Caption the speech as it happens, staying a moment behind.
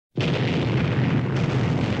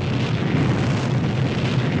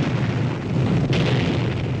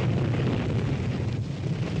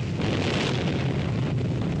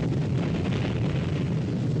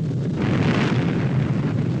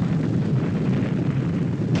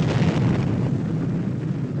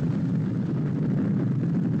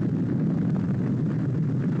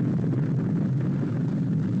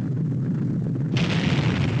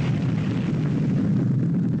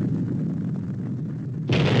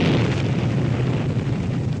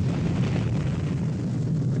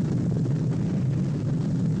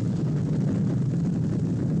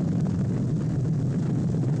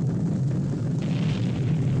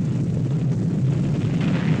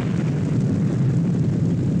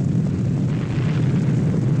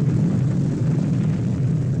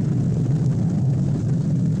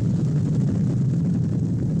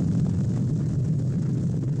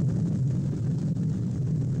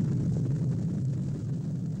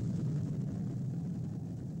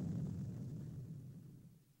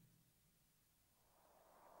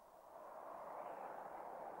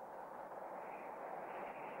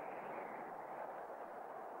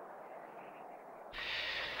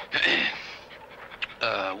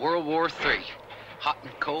World War III. Hot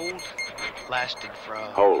and cold. Lasted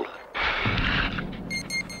from... Hold.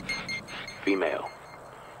 Female.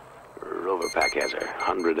 Rover pack has her.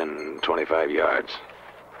 125 yards.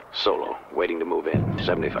 Solo. Waiting to move in.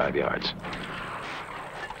 75 yards.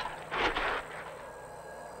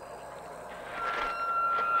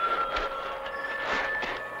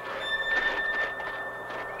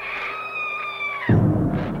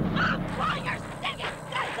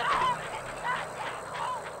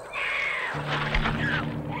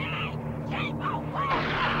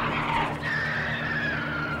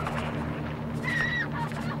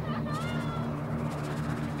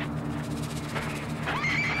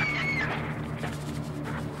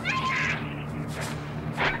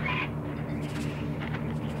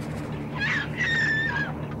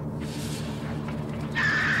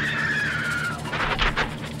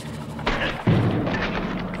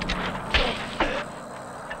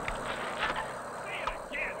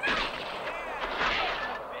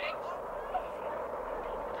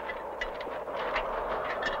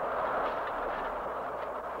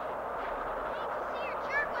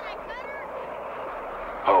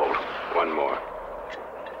 Hold. One more.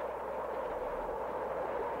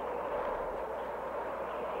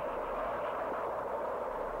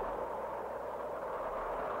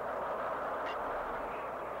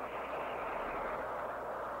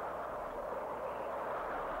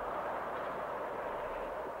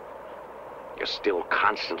 You're still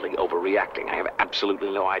constantly overreacting. I have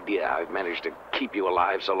absolutely no idea how I've managed to keep you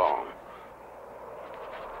alive so long.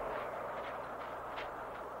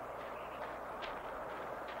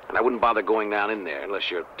 And I wouldn't bother going down in there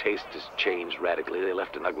unless your taste has changed radically. They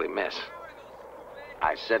left an ugly mess.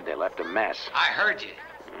 I said they left a mess. I heard you.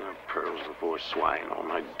 Pearls before swine. All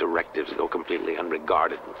my directives go completely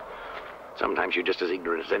unregarded. Sometimes you're just as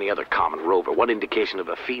ignorant as any other common rover. One indication of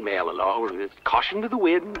a female and all is caution to the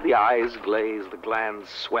wind. The eyes glaze, the glands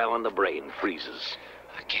swell, and the brain freezes.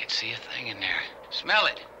 I can't see a thing in there. Smell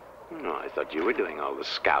it. No, I thought you were doing all the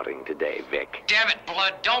scouting today, Vic. Damn it,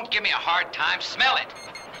 Blood. Don't give me a hard time. Smell it.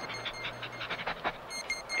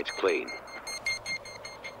 It's clean.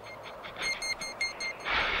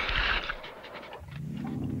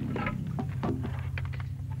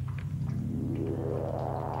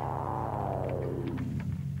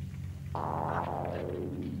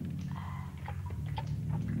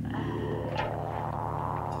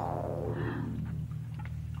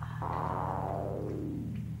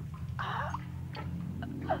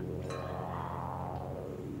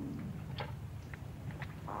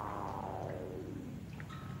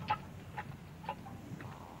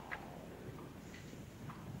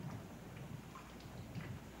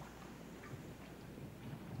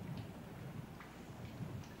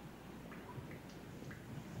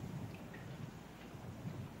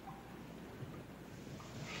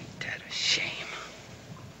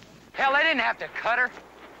 Hell, they didn't have to cut her.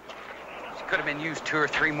 She could have been used 2 or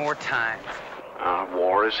 3 more times.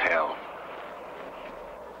 War is hell.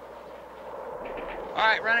 All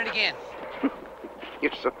right, run it again.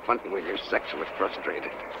 You're so funny when you're sexually frustrated.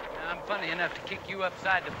 I'm funny enough to kick you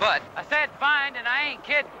upside the butt. I said fine, and I ain't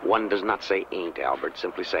kidding. One does not say ain't, Albert.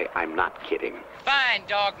 Simply say, I'm not kidding. Fine,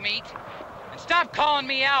 dog meat. And stop calling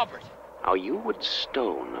me Albert. How you would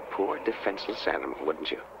stone a poor defenseless animal, wouldn't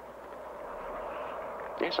you?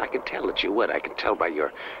 Yes, I can tell that you would. I can tell by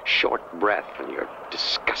your short breath and your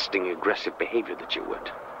disgusting, aggressive behavior that you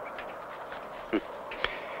would.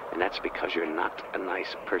 And that's because you're not a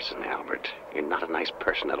nice person, Albert. You're not a nice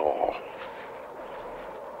person at all.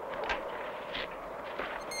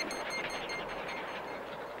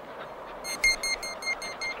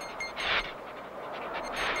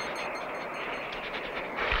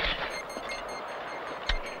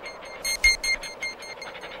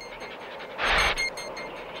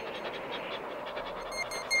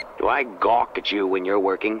 Do I gawk at you when you're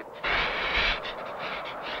working?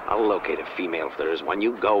 I'll locate a female if there is one.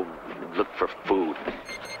 You go look for food.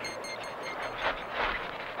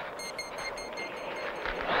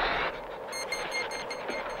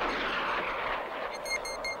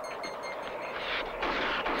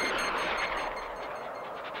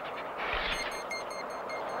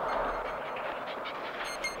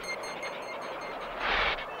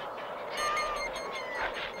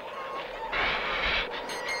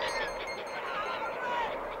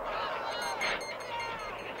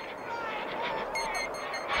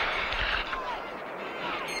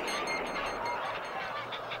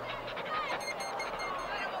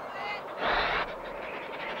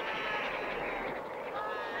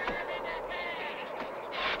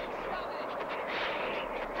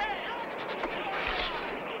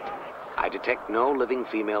 detect no living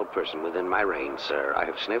female person within my range, sir. I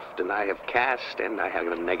have sniffed and I have cast and I have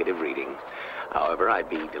a negative reading. However, I'd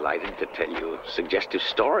be delighted to tell you a suggestive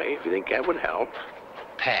story if you think that would help.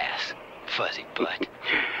 Pass, fuzzy butt.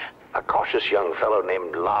 A cautious young fellow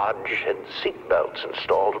named Lodge had seatbelts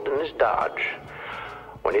installed in his Dodge.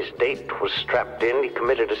 When his date was strapped in, he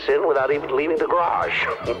committed a sin without even leaving the garage.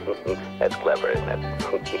 That's clever, isn't it?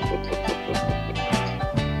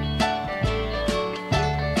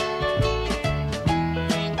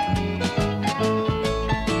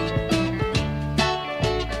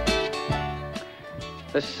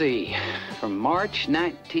 Let's see, from March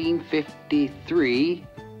 1953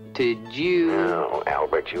 to June... Oh,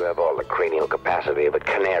 Albert, you have all the cranial capacity of a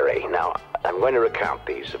canary. Now, I'm going to recount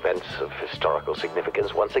these events of historical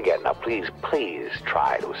significance once again. Now, please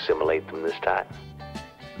try to assimilate them this time.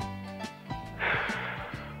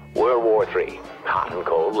 World War III, hot and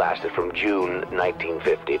cold, lasted from June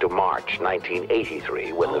 1950 to March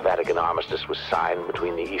 1983, when the Vatican Armistice was signed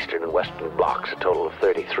between the Eastern and Western blocs, a total of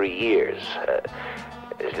 33 years.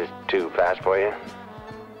 Is this too fast for you?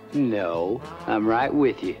 No, I'm right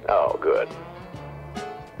with you. Oh, good.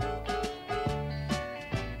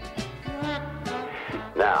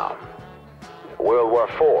 Now, World War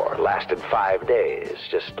IV lasted 5 days,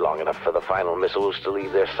 just long enough for the final missiles to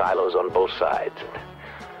leave their silos on both sides.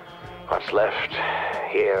 What's left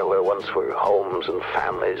here where once were homes and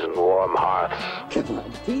families and warm hearths? Come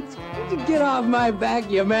on, Pete. Would you get off my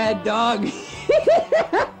back, you mad dog?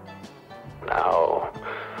 Now,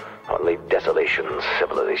 only desolation,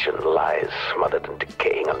 civilization lies smothered and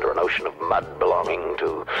decaying under an ocean of mud belonging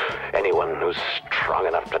to anyone who's strong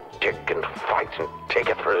enough to dig and fight and take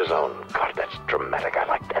it for his own. God, that's dramatic. I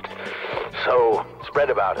like that. So, spread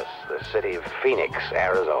about us, the city of Phoenix,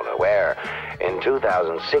 Arizona, where in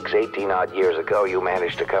 2006, 18-odd years ago, you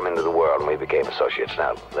managed to come into the world and we became associates.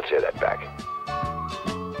 Now, let's hear that back.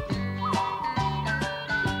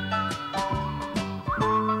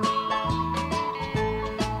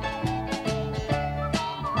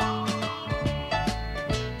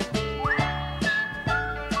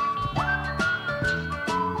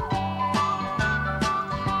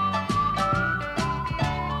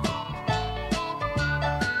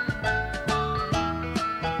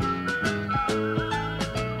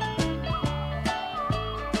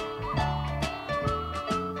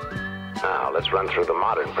 Let's run through the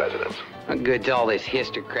modern presidents. What good's all this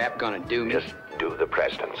history crap gonna do me? Just do the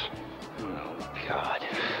presidents. Oh, God.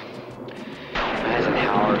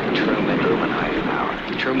 Eisenhower,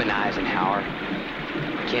 Truman Eisenhower,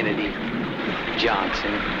 Kennedy,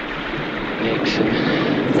 Johnson, Nixon,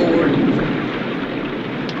 Ford,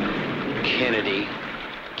 Kennedy.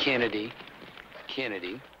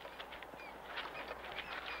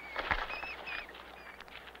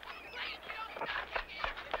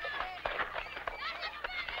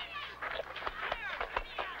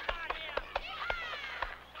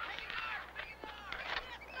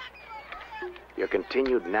 Your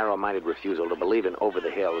continued narrow-minded refusal to believe in Over the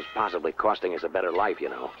Hill is possibly costing us a better life, you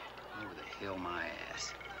know. Over the hill, my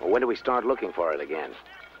ass. Well, when do we start looking for it again?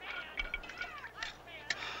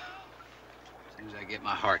 As soon as I get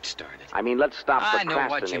my heart started. I mean, let's stop I know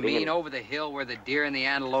procrastinating. what you mean. Over the hill where the deer and the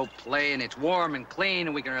antelope play, and it's warm and clean,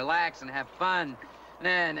 and we can relax and have fun.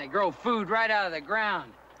 And they grow food right out of the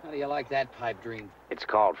ground. How do you like that pipe dream? It's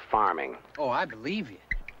called farming. Oh, I believe you.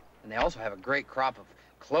 And they also have a great crop of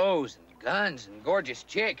clothes and guns and gorgeous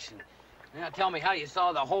chicks. And now tell me how you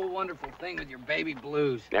saw the whole wonderful thing with your baby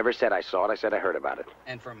blues. Never said I saw it. I said I heard about it.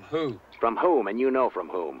 And from who? From whom? And you know from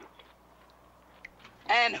whom.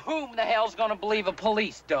 And whom the hell's gonna believe a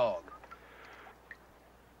police dog?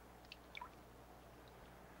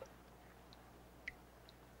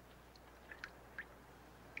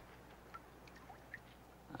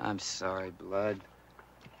 I'm sorry, Blood.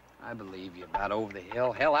 I believe you about Over the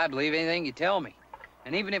Hill. Hell, I believe anything you tell me.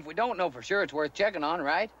 And even if we don't know for sure, it's worth checking on,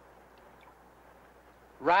 right?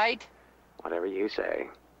 Right? Whatever you say.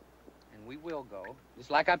 And we will go, just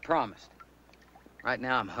like I promised. Right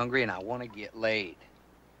now, I'm hungry and I want to get laid.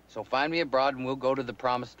 So find me abroad and we'll go to the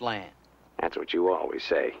promised land. That's what you always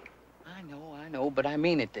say. I know, but I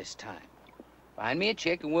mean it this time. Find me a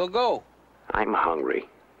chick and we'll go. I'm hungry.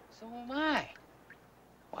 So am I.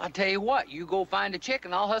 Well, I'll tell you what, you go find a chick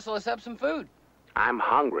and I'll hustle us up some food. I'm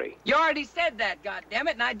hungry. You already said that,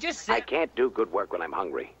 goddammit, and I just said... I can't do good work when I'm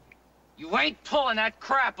hungry. You ain't pulling that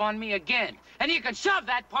crap on me again. And you can shove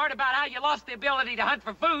that part about how you lost the ability to hunt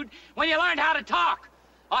for food when you learned how to talk.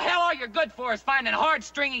 Oh, hell, all you're good for is finding hard,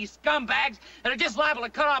 stringy scumbags that are just liable to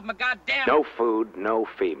cut off my goddamn... No food, no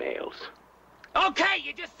females. Okay,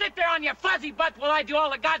 you just sit there on your fuzzy butt while I do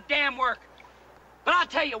all the goddamn work. But I'll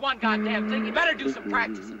tell you one goddamn thing. You better do some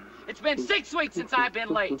practicing. It's been 6 weeks since I've been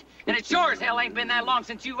late. And it sure as hell ain't been that long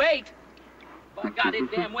since you ate. By God,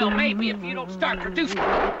 it damn well may be if you don't start producing.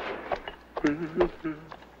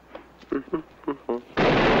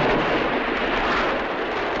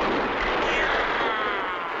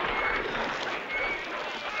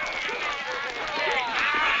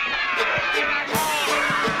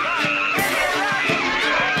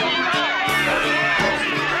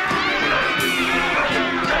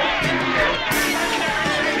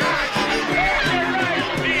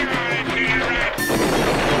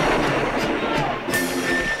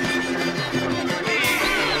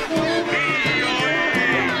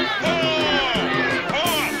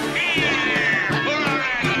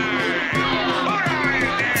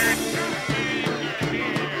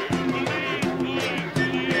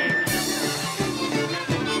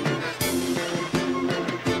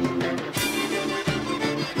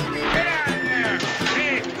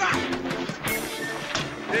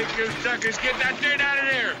 Get that dirt out of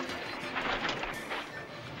there!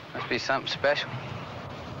 Must be something special.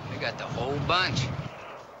 They got the whole bunch.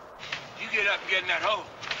 You get up and get in that hole.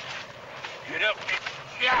 Get up.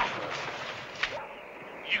 Yeah.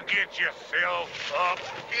 You get yourself up.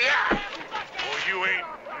 Yeah. Or you ain't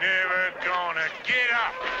never gonna get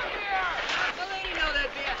up. Well, they didn't know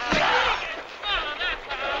that'd be a house.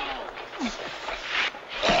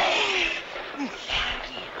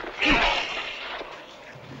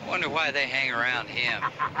 Wonder why they hang around him.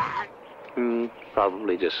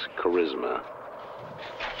 Probably just charisma.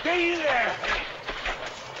 Stay there!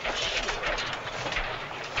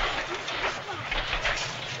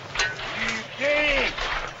 Easy!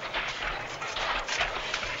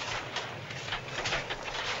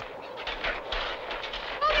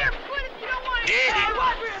 Well, there, quit if you don't want to. Yeah.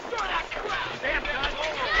 Damn,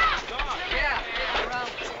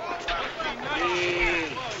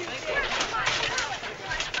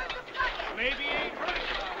 Maybe ain't right.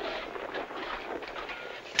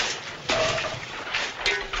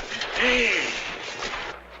 Hey!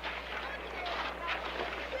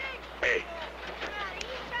 Hey!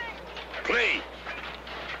 Play!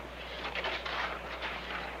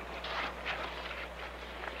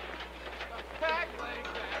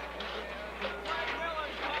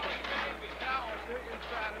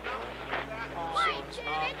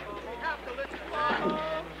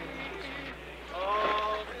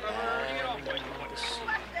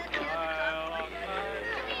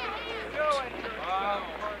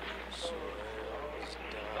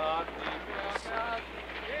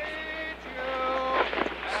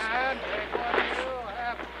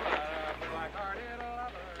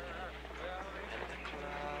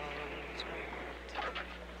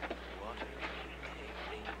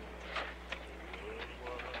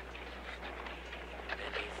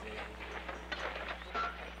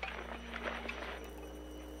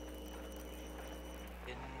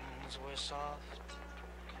 Were soft,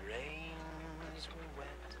 rains were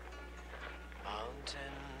wet,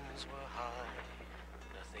 mountains were high,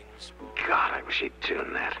 nothing spoke. God, I wish he'd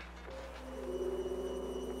tune that.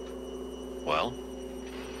 Well?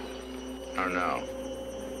 Or no?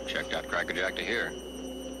 Checked out Crackerjack to here.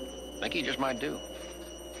 Think he just might do.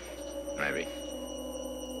 Maybe.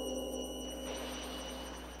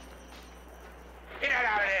 Get that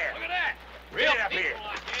out of there! Look at that! Get it up here!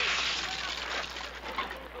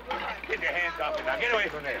 Get your hands off it now. Get away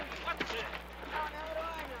from there.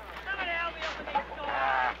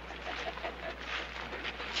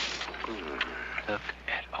 Look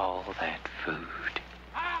at all that food.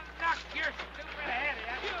 I'll knock your stupid head in.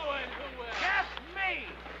 You and who will? Just me.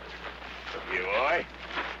 You boy.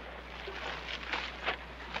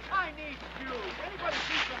 I need shoes. Anybody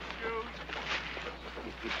see some shoes?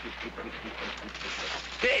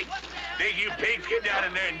 Dig! Dig, you pigs. Get down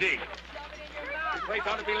in there and dig. This place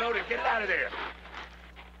ought to be loaded. Get it out of there.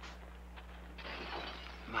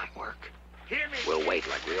 Might work. Hear me? We'll wait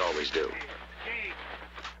like we always do. Dig.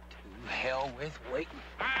 To hell with waiting.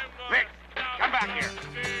 Rick, come back here.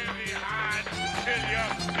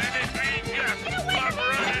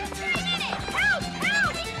 Help!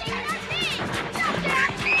 Help!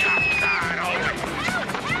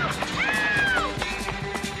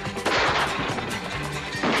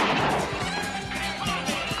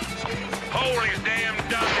 Hold his damn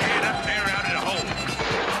dumb head up there out of the hole.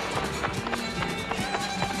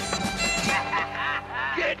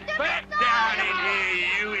 Get back down in here,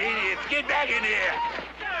 you idiots. Get back in here.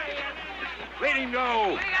 Let him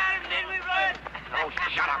go. Oh,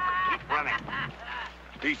 shut up. Keep running.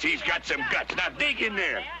 At least he's got some guts. Now dig in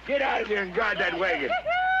there. Get out of there and guard that wagon.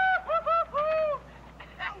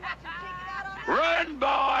 Run,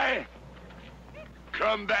 boy!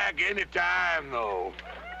 come back anytime, though.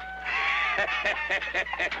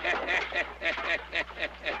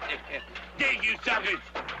 Dig, you suckers!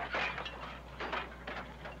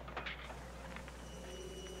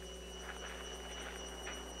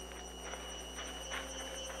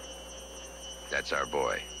 That's our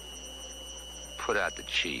boy. Put out the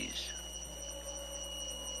cheese.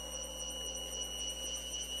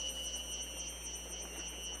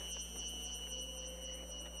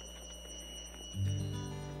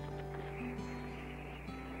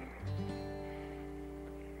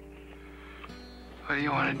 What do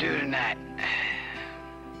you want to do tonight?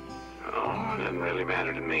 Oh, it doesn't really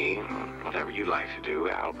matter to me. Whatever you like to do,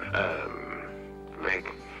 Albert. Vic.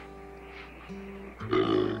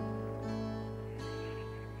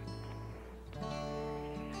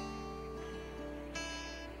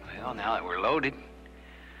 Well, now that we're loaded,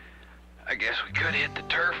 I guess we could hit the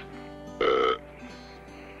turf.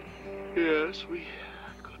 Yes, we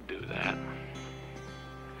could do that.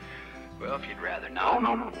 Well, if you'd rather No,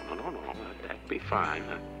 not. no. That'd be fine.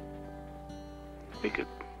 We could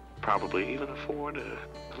probably even afford a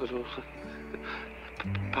little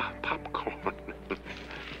popcorn.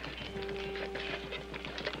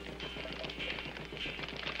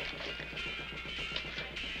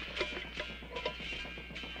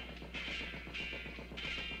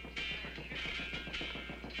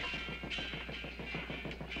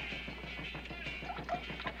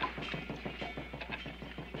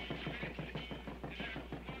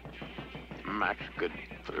 That's good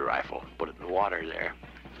for the rifle. Put it in the water there.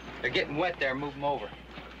 They're getting wet there. Move them over.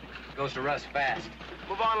 Goes to rust fast.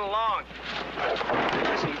 Move on along.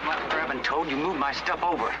 Listen, you black grabbing toad, you move my stuff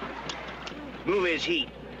over. Move his heat.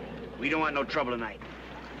 We don't want no trouble tonight.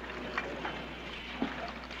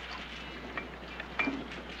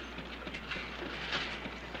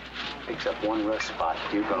 Picks up one rust spot.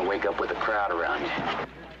 You're gonna wake up with a crowd around you.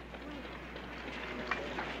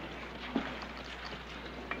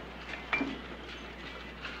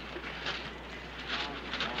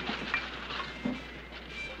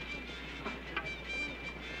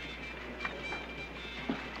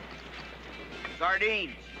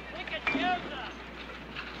 Sardines.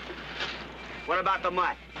 What about the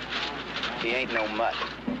mutt? He ain't no mutt.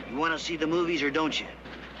 You want to see the movies or don't you?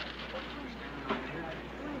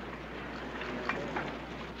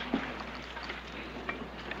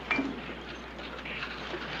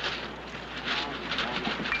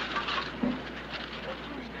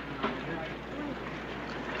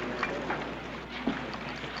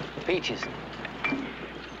 Peaches.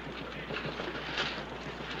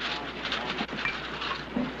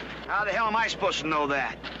 How the hell am I supposed to know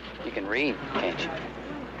that? You can read, can't you?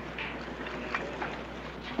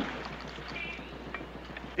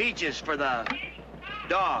 Peaches for the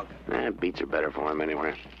dog. Beets are better for him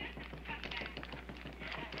anyway.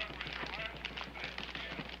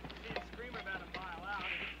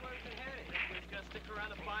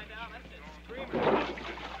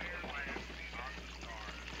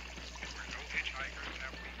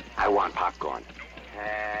 I want popcorn.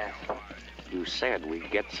 You said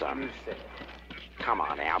we'd get some. Come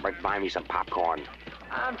on, Albert, buy me some popcorn.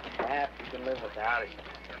 I'm tapped. You can live without it.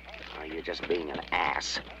 Oh, you're just being an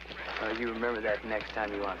ass. Well, you remember that next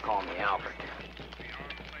time you want to call me Albert.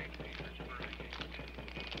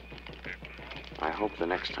 I hope the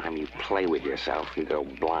next time you play with yourself, you go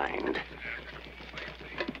blind.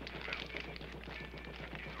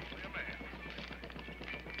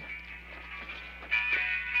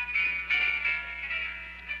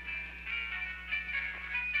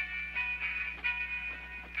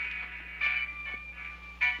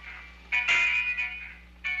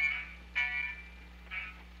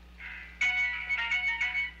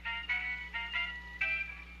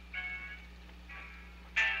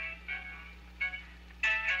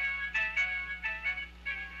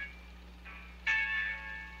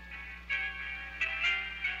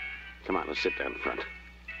 Come on, let's sit down in front.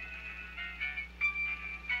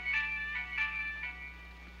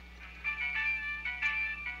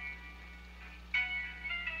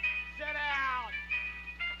 Sit down!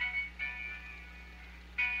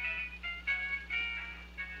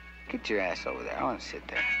 Get your ass over there. I want to sit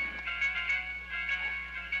there.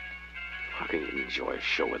 How can you enjoy a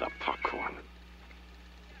show without popcorn?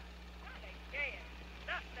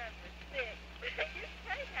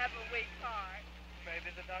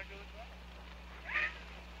 Maybe the doctor was wrong.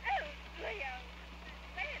 Oh, Leo.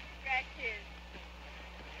 Man, scratches.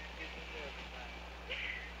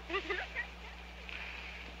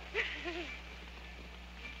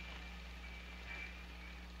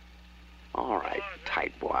 All right,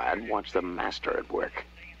 tight wad. Watch the master at work.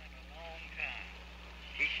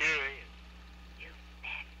 He sure is.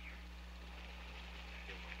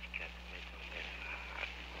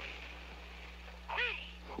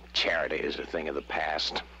 Charity is a thing of the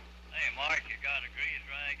past. Hey, Mark, you got a grease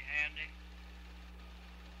rag handy?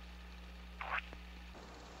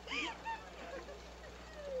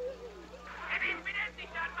 If he's been empty,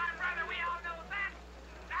 shot my brother, we all know that.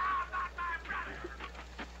 Now about my brother.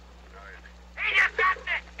 He just got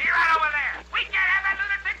this. He right over there. We can't have that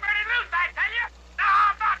lunatic burning loose, I tell you.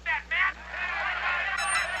 Now about that, man.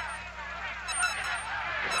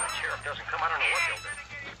 If the sheriff doesn't come, I don't know what they'll do.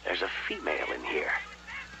 There's a female in here.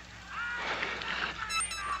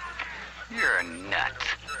 You're nuts.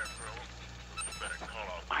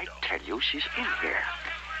 I tell you, she's in here.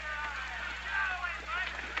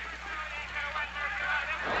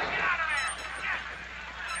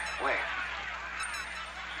 Where?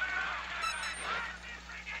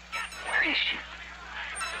 Where is she?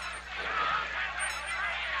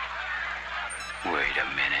 Wait a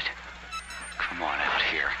minute. Come on out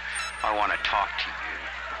here. I want to talk to you.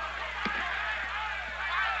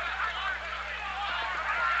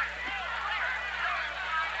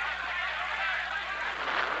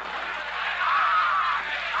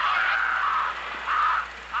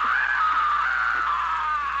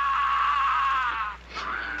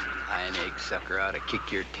 Sucker ought to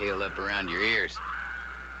kick your tail up around your ears.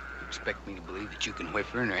 You expect me to believe that you can whip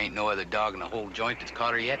her and there ain't no other dog in the whole joint that's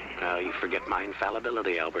caught her yet? Oh, you forget my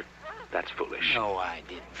infallibility, Albert. That's foolish. No, I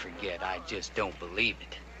didn't forget. I just don't believe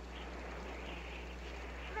it.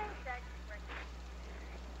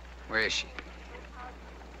 Where is she?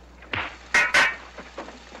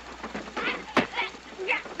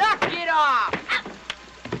 Knock it off!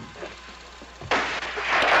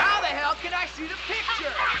 How the hell can I see the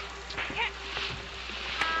picture?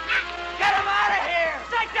 Get him out of here!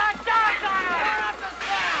 Take that dog on him! Turn up the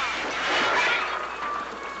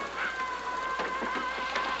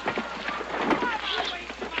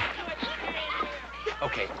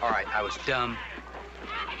sound! Okay, all right, I was dumb.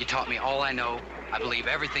 You taught me all I know. I believe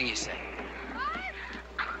everything you say.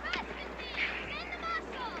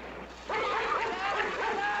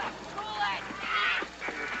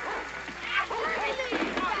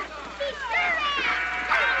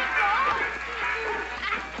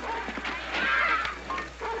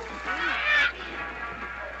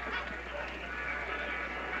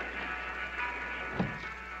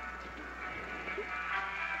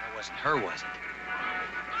 Her, was it?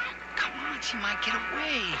 Come on, she might get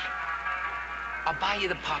away. I'll buy you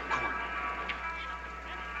the popcorn.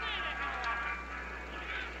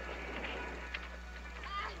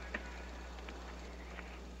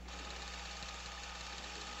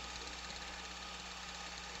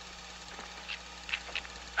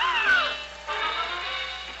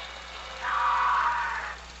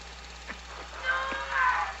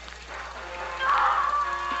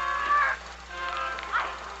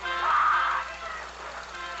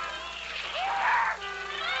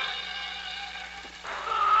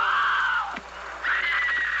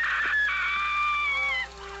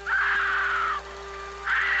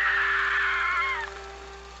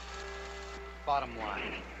 Bottom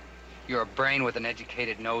line, you're a brain with an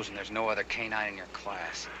educated nose and there's no other canine in your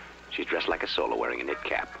class. She's dressed like a solo wearing a knit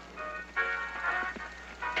cap.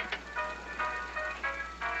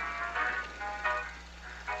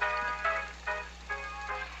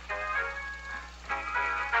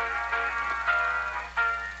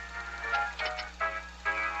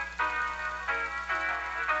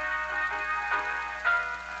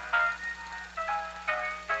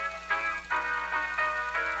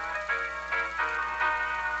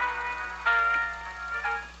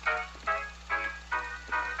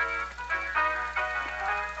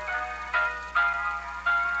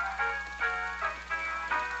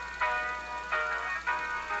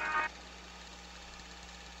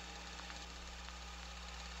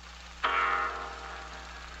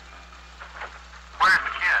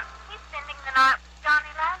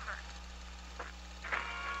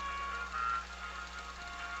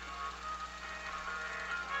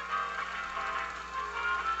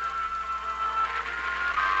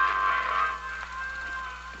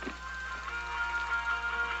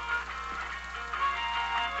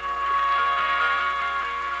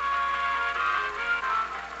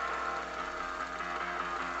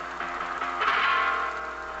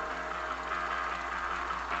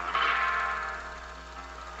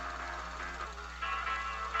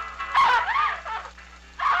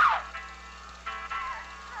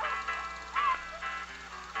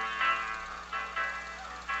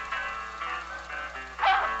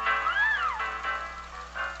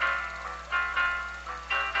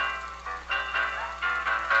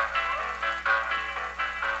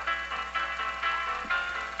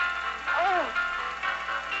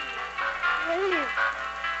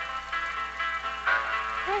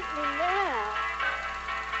 me now.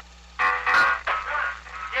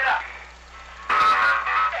 Get up.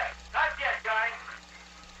 Not yet, Johnny.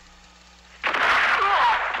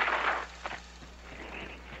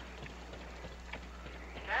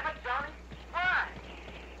 Damn it, Johnny. Why?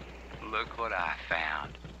 Look what I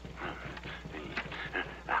found.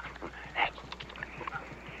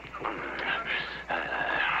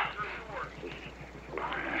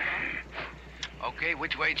 Okay,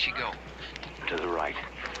 which way'd she go? To the right.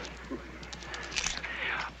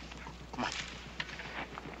 Come on.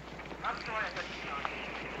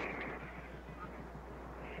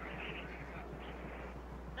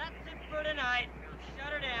 That's it for tonight.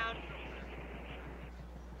 Shut her down.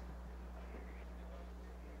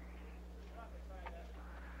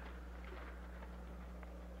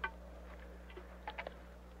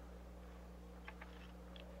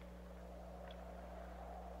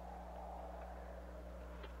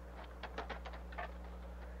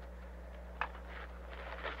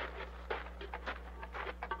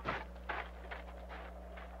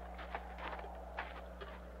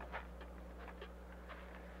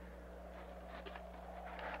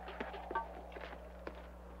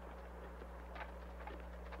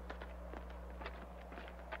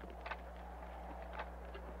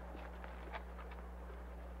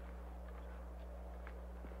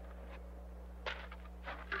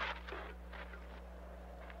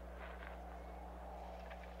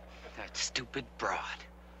 That stupid broad.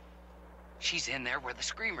 She's in there where the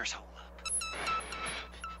screamers hole up.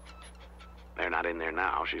 They're not in there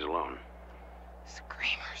now. She's alone.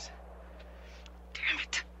 Screamers. Damn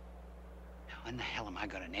it. How in the hell am I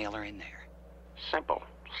gonna nail her in there? Simple.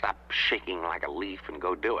 Stop shaking like a leaf and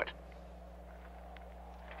go do it.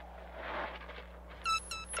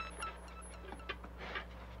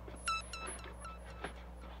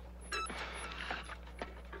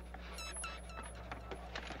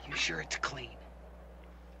 You sure it's clean?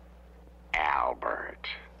 Albert,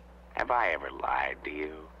 have I ever lied to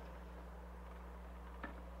you?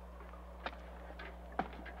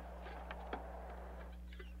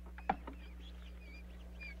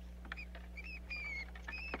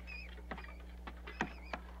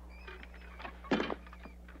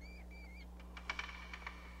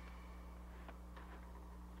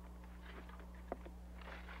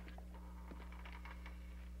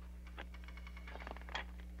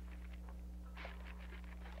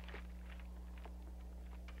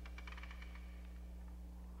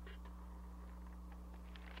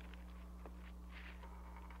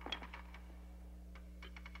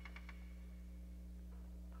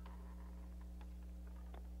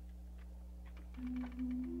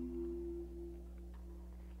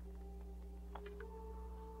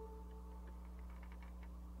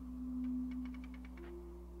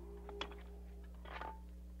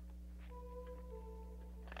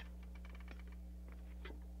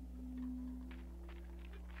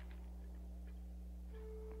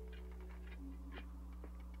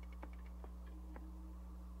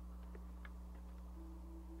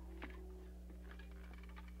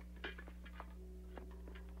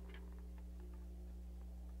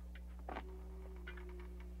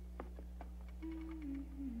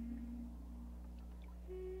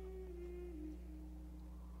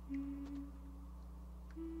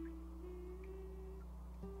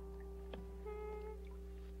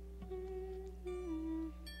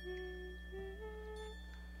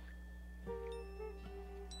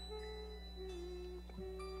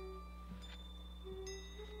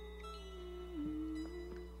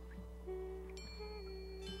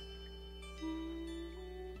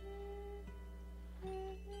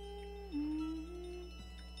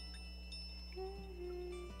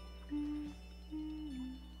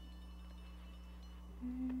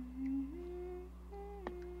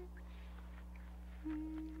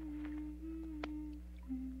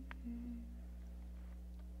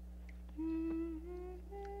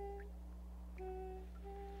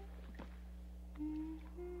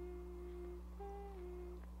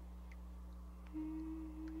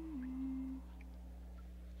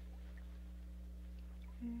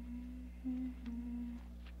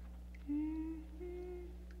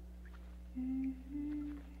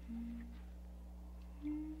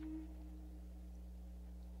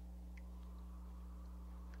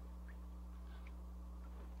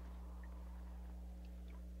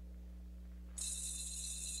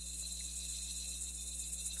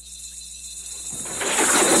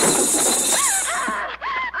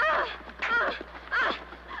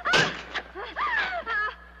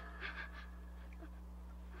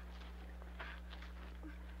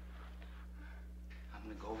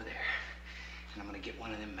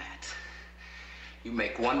 You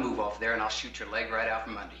make one move off there and I'll shoot your leg right out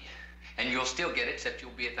from under you. And you'll still get it, except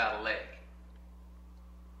you'll be without a leg.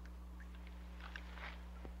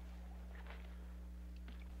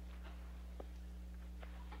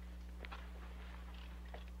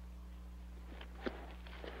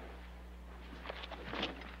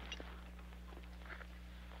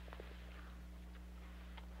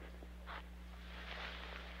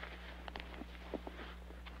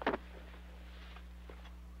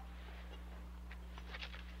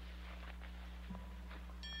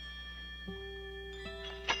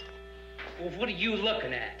 Well, what are you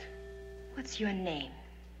looking at? What's your name?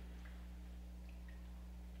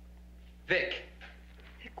 Vic.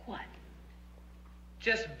 Vic what?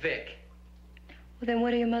 Just Vic. Well, then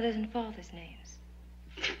what are your mother's and father's names?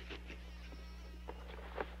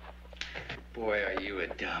 Boy, are you a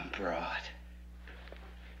dumb broad.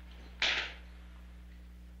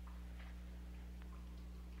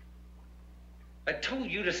 I told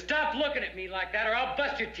you to stop looking at me like that or I'll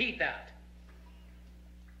bust your teeth out.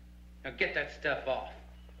 Now get that stuff off.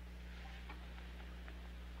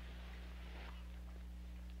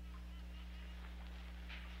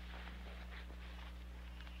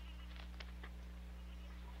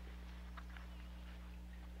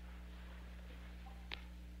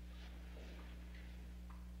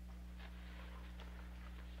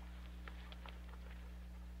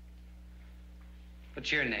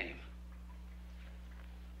 What's your name?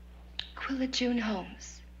 Quilla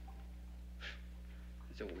Holmes.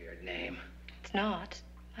 That's a weird name. It's not.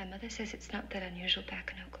 My mother says it's not that unusual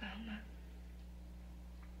back in Oklahoma.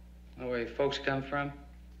 Know where your folks come from?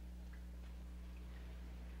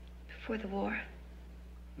 Before the war.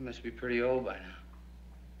 You must be pretty old by now.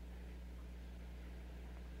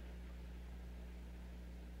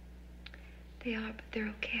 They are, but they're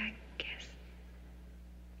okay, I guess.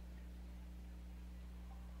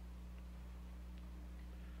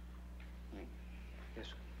 Guess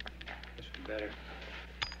we better.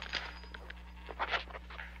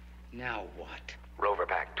 Now what? Rover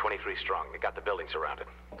pack, 23 strong. They got the building surrounded.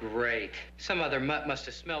 Great. Some other mutt must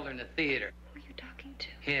have smelled her in the theater. Who are you talking to?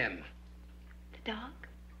 Him. The dog?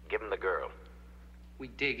 Give him the girl. We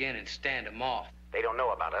dig in and stand him off. They don't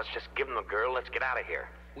know about us. Just give him the girl. Let's get out of here.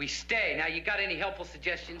 We stay. Now, you got any helpful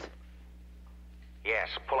suggestions? Yes,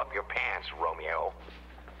 pull up your pants, Romeo.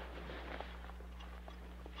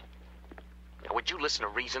 Now, would you listen to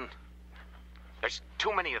reason? There's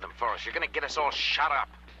too many of them for us. You're gonna get us all shot up.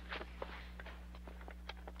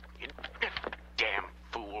 You damn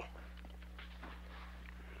fool.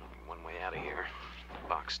 Only one way out of here.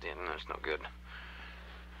 Boxed in, that's no good.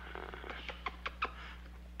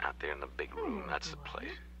 Out there in the big room, that's the place.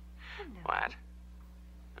 What?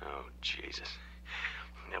 Oh, Jesus.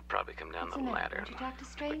 They'll probably come down the ladder. Don't you talk to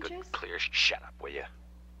strangers? Good, clear. Shut up, will you?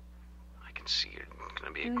 I can see you're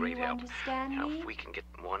gonna be a great help. Understand Now, me? if we can get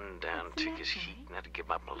one down What's to the his matter? heat and have to give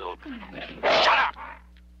him up a little. Shut Shut up!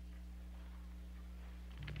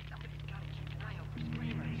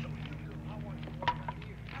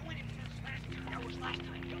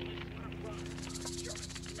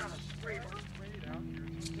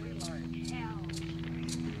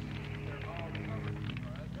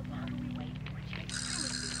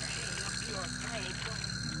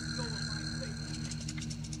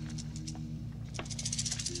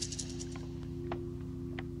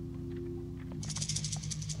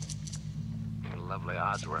 Lovely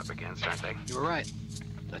odds we're up against, aren't they? You were right.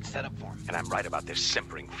 Let's set up for him. And I'm right about this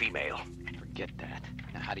simpering female. Forget that.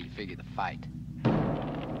 Now, how do you figure the fight? You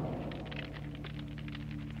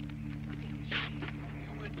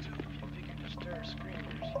would too if you could just stir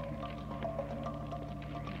screamers.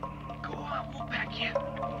 Go on, we'll back in.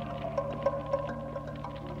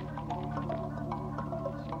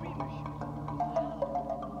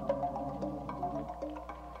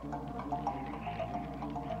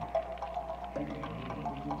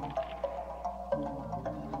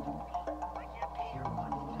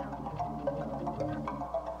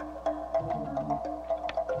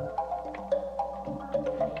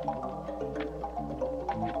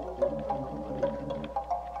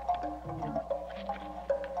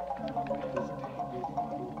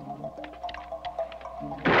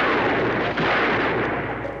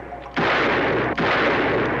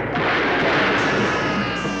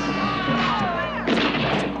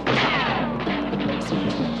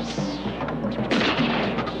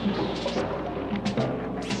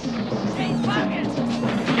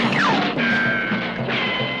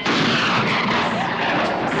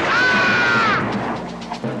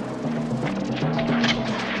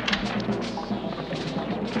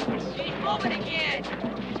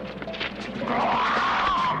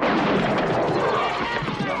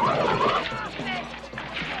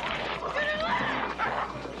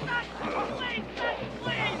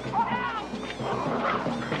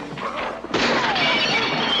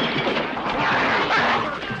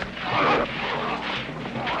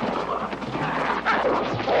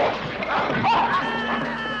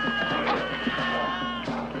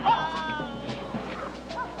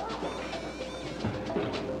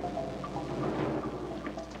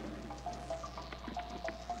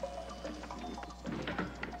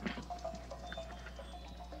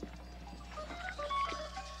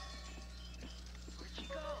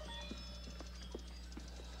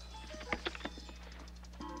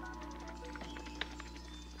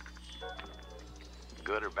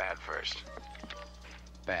 first?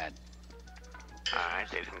 Bad. All right,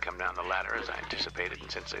 they didn't come down the ladder as I anticipated,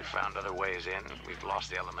 and since they've found other ways in, we've lost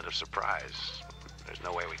the element of surprise. There's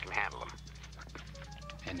no way we can handle them.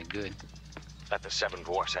 Any good? Let the 7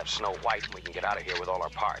 dwarfs have Snow White, and we can get out of here with all our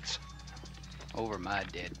parts. Over my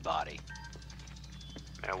dead body.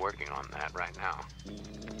 They're working on that right now.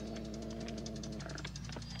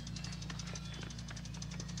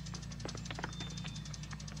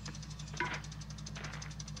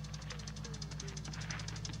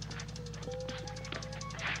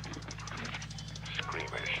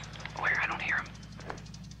 Screamers. Where? I don't hear them.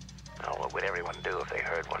 Oh, what would everyone do if they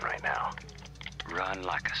heard one right now? Run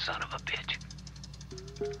like a son of a bitch.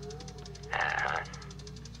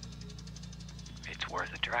 It's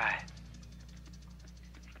worth a try.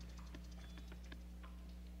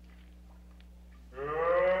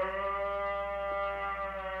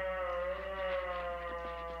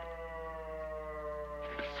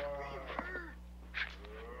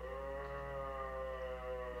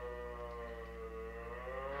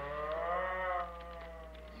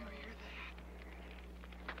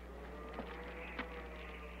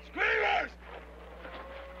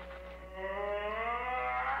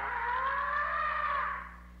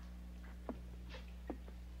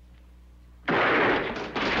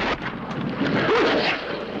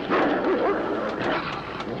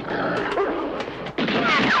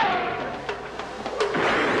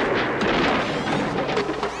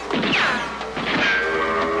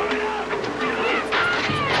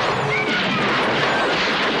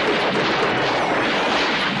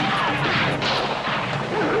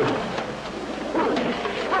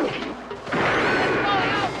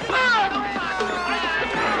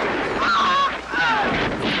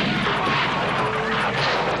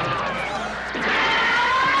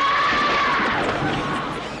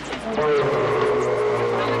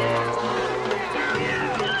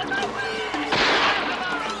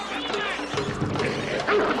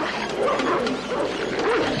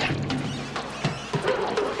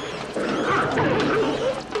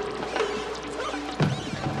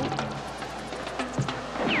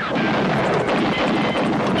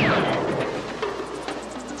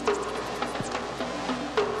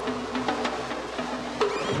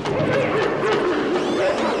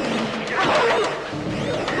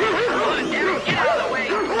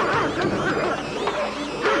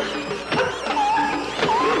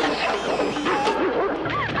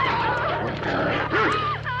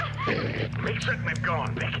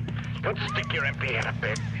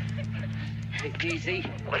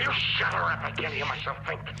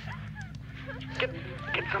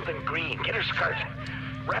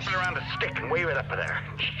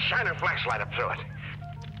 Shine her flashlight up through it.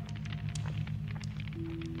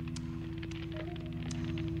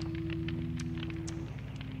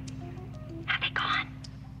 Are they gone?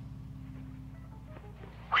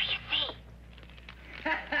 What do you see?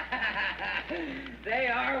 They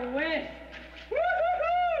are win.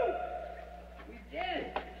 Woo-hoo-hoo! We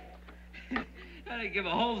did it. I'd give a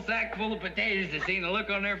whole sack full of potatoes to see the look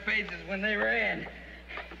on their faces when they ran.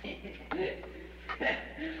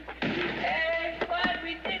 Hey, Bud,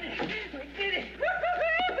 we did it! We did it!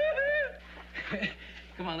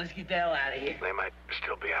 Come on, let's get the hell out of here. They might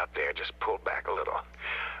still be out there, just pull back a little.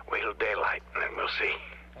 Wait till daylight, and then we'll see.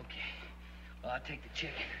 Okay. Well, I'll take the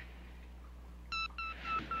chicken.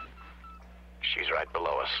 She's right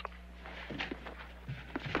below us.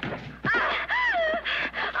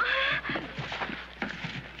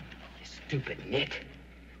 You stupid nit.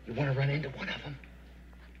 You want to run into one of them?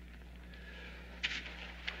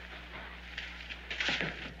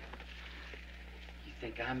 You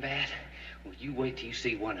think I'm bad? Well, you wait till you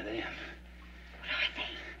see one of them. What are they?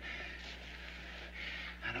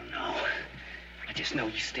 I don't know. I just know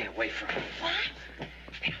you stay away from them. What?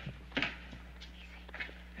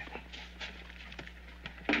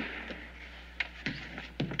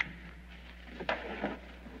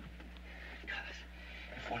 Because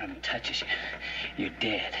if one of them touches you, you're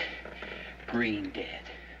dead. Green dead.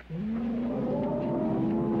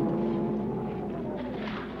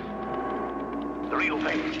 The real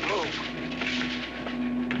thing. Move.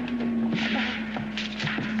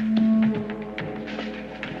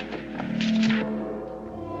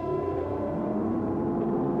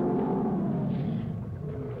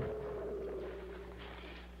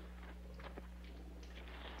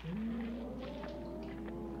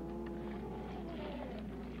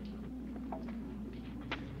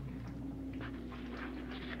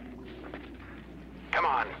 Come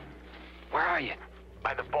on. Where are you?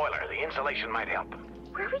 By the boiler. The insulation might help.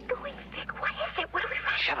 Where are we going, Vic? What is it? What are we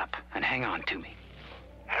running? Shut up and hang on to me.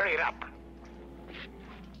 Hurry it up.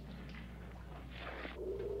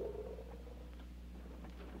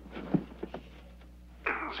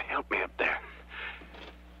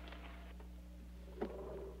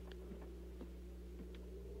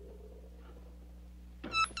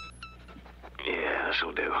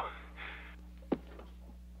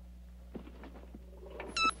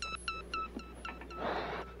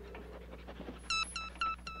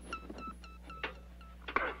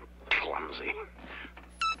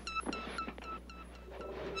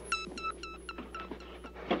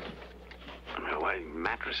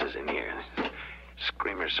 mattresses in here.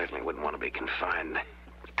 Screamer certainly wouldn't want to be confined.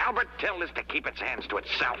 Albert, tell this to keep its hands to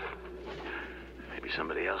itself. Maybe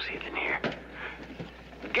somebody else hid in here.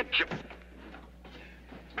 Get your...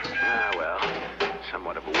 Ah, well,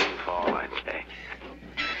 somewhat of a windfall, I'd say.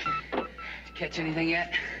 Did you catch anything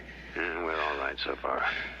yet? We're all right so far.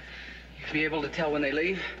 You'll be able to tell when they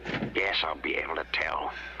leave? Yes, I'll be able to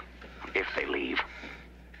tell. If they leave.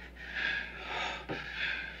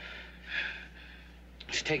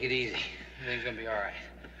 Just take it easy. Everything's gonna be all right.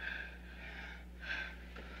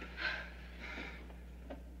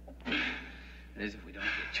 That is, if we don't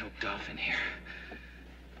get choked off in here.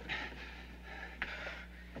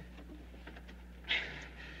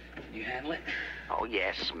 Can you handle it? Oh,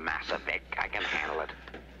 yes, Massa Vic. I can handle it.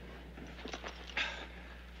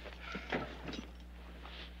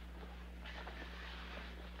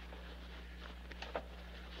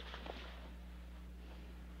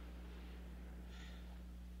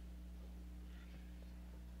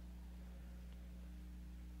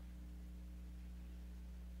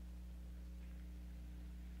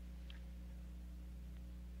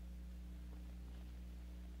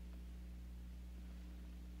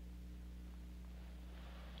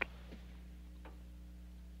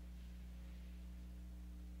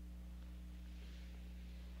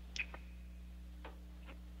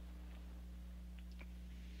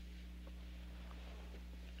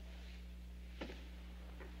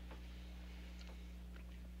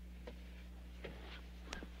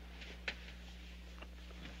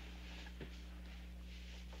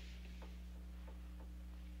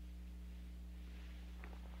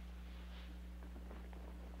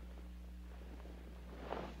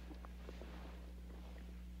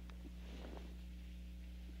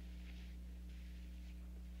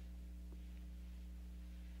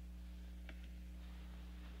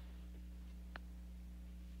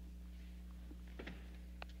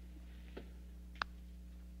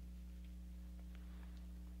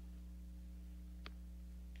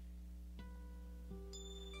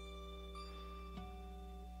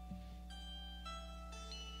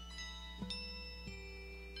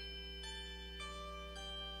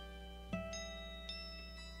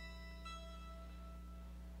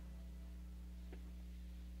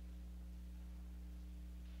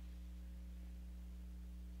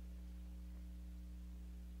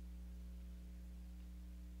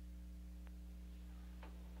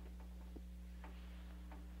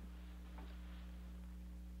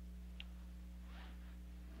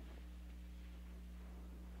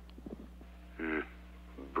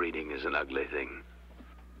 Breeding is an ugly thing.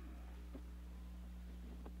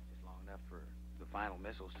 Just long enough for the final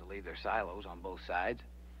missiles to leave their silos on both sides.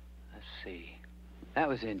 Let's see. That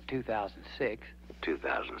was in 2006.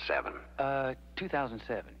 2007.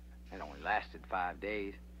 2007. It only lasted 5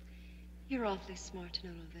 days. You're awfully smart to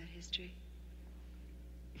know all that history.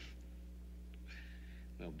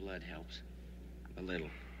 Well, blood helps. A little.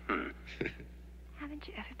 Haven't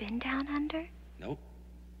you ever been down under? Nope.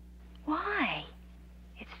 Why?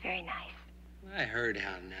 It's very nice. I heard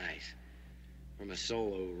how nice. From a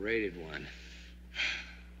solo-rated one.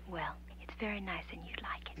 Well, it's very nice and you'd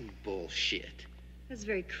like it. Bullshit. That's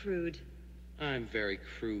very crude. I'm very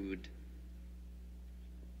crude.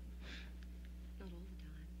 Not all the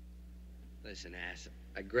time. Listen, ass,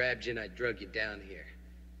 I grabbed you and I drug you down here.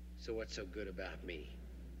 So what's so good about me?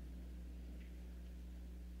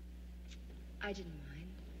 I didn't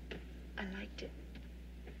mind. I liked it.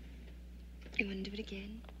 You want to do it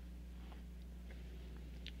again?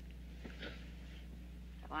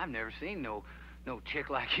 Well, I've never seen no chick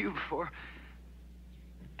like you before.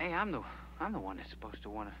 Hey, I'm the one that's supposed to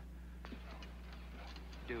want to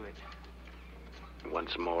do it.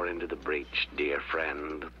 Once more into the breach, dear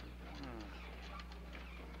friend.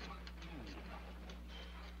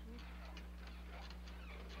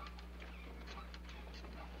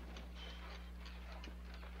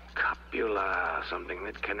 Copula, something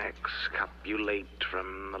that connects. Copulate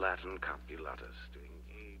from the Latin copulatus, to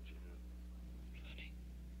engage in... Funny.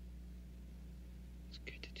 It's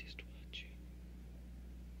good to just watch you.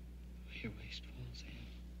 The way your waist falls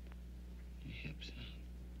in, your hips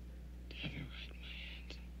out, to have you right in my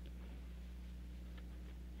hands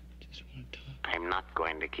and just want to talk. I'm not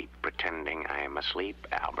going to keep pretending I am asleep,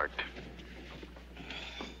 Albert.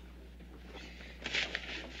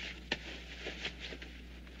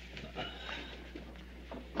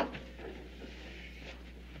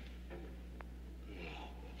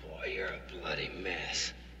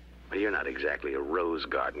 You're not exactly a rose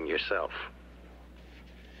garden yourself.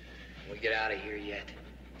 Can we get out of here yet?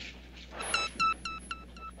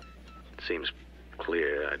 It seems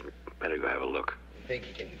clear. I'd better go have a look. You think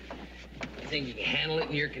you can You think you can handle it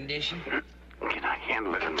in your condition? Can I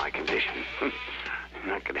handle it in my condition?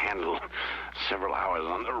 I could handle several hours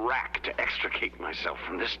on the rack to extricate myself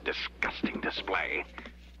from this disgusting display.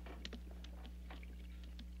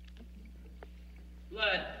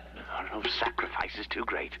 Blood. Oh, no, sacrifice is too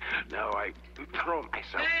great. No, I throw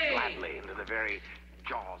myself gladly into the very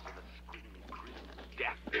jaws of the screaming grim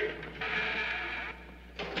death.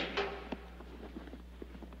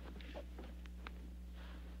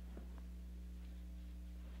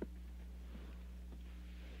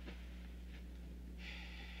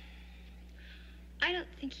 I don't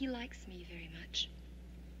think he likes me very much.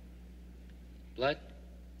 Blood?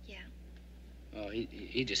 Yeah. Oh,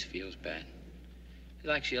 he just feels bad. He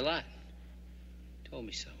likes you a lot. Told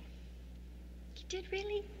me so. You did,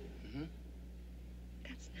 really? Mm-hmm.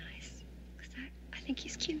 That's nice. Because I think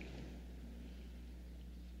he's cute.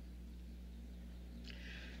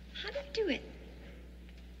 How do you do it?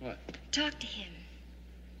 What? Talk to him.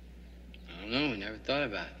 I don't know. We never thought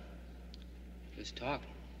about it. Just talk.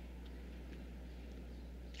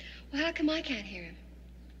 Well, how come I can't hear him?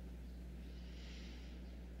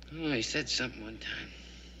 Oh, he said something one time.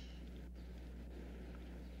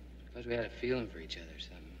 Because we had a feeling for each other or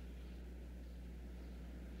something.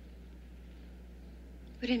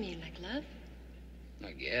 What do you mean, like love?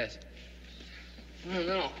 I guess. I don't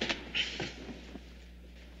know.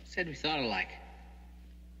 Said we thought alike.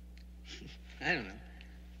 I don't know.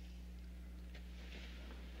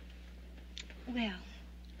 Well,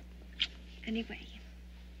 anyway.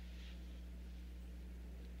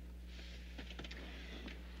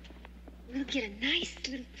 We'll get a nice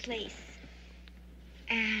little place.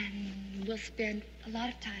 And we'll spend a lot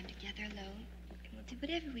of time together alone. And we'll do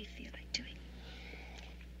whatever we feel like doing.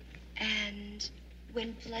 And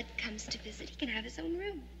when Blood comes to visit, he can have his own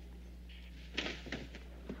room. What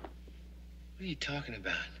are you talking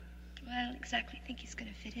about? Well, I don't exactly think he's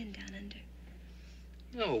going to fit in down under.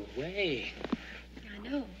 No way. I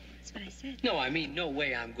know. That's what I said. No, I mean, no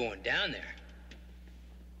way I'm going down there.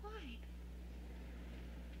 Why?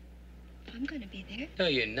 I'm going to be there. No,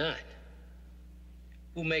 you're not.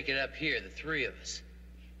 We'll make it up here, the three of us.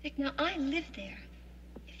 Vic, now, I live there.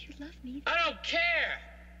 If you love me... I don't care!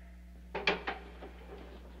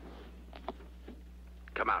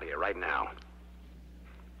 Come out here right now.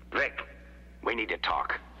 Vic, we need to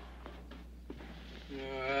talk.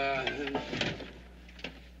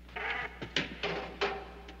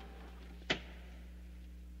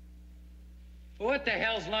 What the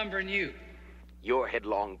hell's lumbering you? Your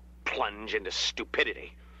headlong plunge into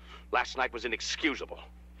stupidity. Last night was inexcusable.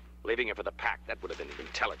 Leaving her for the pack, that would have been an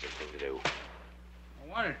intelligent thing to do. I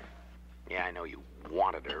wanted her. Yeah, I know you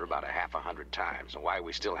wanted her about 100 times. And why are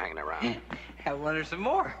we still hanging around? I want her some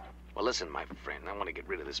more. Well, listen, my friend, I want to get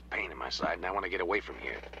rid of this pain in my side, and I want to get away from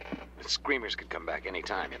here. The screamers could come back any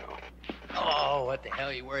time, you know. Oh, what the hell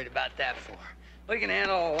are you worried about that for? We can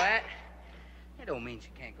handle all that. That don't mean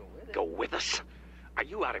she can't go with us. Go with us? Are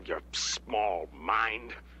you out of your small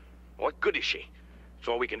mind? What good is she? It's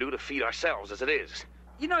all we can do to feed ourselves as it is.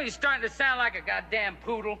 You know you're starting to sound like a goddamn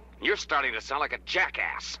poodle. You're starting to sound like a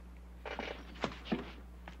jackass.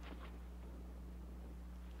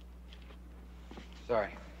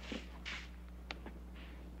 Sorry.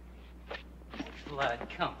 Blood,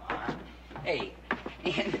 come on. Hey,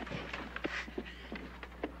 and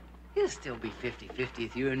it'll still be 50-50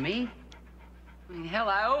 with you and me. I mean, hell,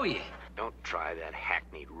 I owe you. Don't try that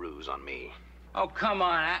hackneyed ruse on me. Oh, come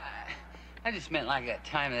on. I just meant like that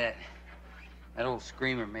time that old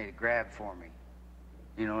screamer made a grab for me.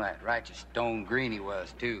 You know, that righteous stone green he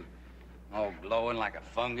was, too. All glowing like a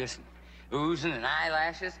fungus, and oozing and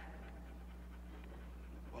eyelashes.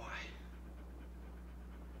 Boy.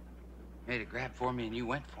 Made a grab for me and you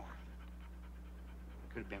went for him.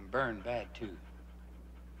 Could have been burned bad, too.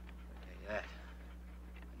 I'll tell you that.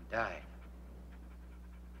 And died.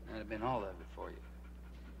 That'd have been all of it for you.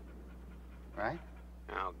 Right?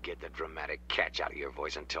 Now get the dramatic catch out of your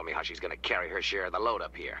voice and tell me how she's gonna carry her share of the load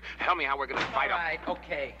up here. Tell me how we're gonna fight All right,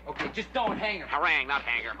 okay. Just don't hang her. Harangue, not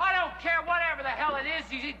hang her. I don't care whatever the hell it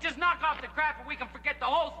is. You just knock off the crap and we can forget the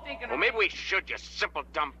whole stinking... Well, maybe we should, you simple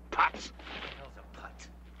dumb putz. What the hell's a putt?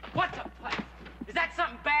 What's a putt? Is that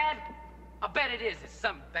something bad? I bet it is. It's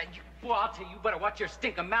something bad. Boy, I'll tell you, you better watch your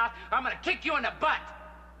stinking mouth or I'm gonna kick you in the butt.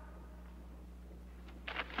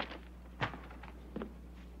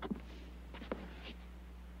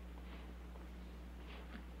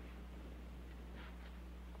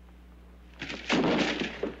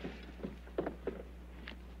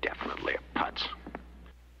 Definitely a putz.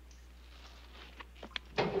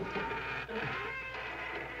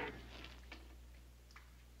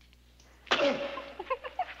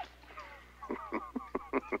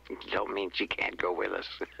 Don't mean she can't go with us.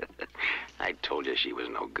 I told you she was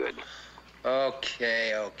no good.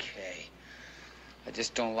 Okay. I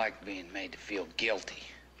just don't like being made to feel guilty.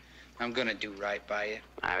 I'm gonna do right by you.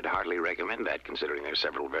 I would hardly recommend that, considering there's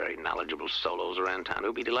several very knowledgeable solos around town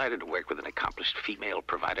who'd be delighted to work with an accomplished female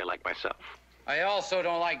provider like myself. I also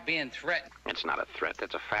don't like being threatened. It's not a threat,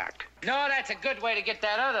 that's a fact. No, that's a good way to get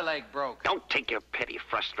that other leg broke. Don't take your petty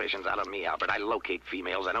frustrations out of me, Albert. I locate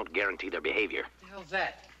females. I don't guarantee their behavior. What the hell's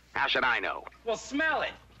that? How should I know? Well, smell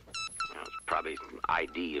it. Well, it's probably an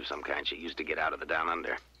ID of some kind she used to get out of the down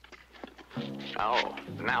under. Oh,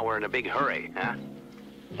 now we're in a big hurry, huh?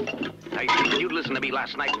 Now, you listened to me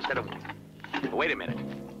last night instead of... Wait a minute.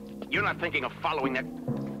 You're not thinking of following that...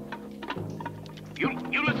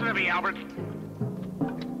 You listen to me, Albert.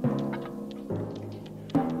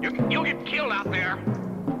 You'll get killed out there.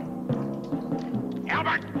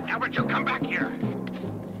 Albert, you'll come back here.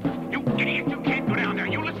 You idiot, you can't go down there.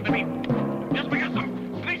 You listen to me. Just because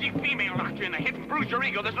some sleazy female knocked you in the head and bruised your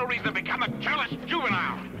ego, there's no reason to become a careless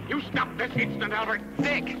juvenile. You stop this instant, Albert.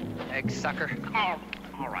 Vic! Egg sucker. Oh,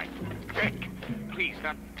 all right. Vic, please,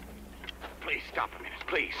 please stop a minute,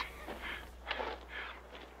 please.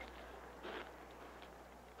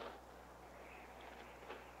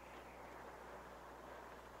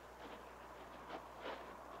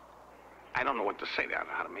 I don't know what to say there,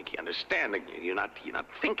 how to make you understand. You're not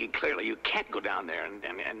thinking clearly. You can't go down there and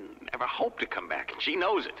ever hope to come back, and she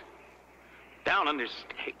knows it. Down under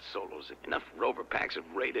hate solos. Enough rover packs have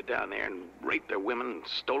raided down there and raped their women and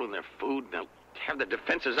stolen their food. And they'll have the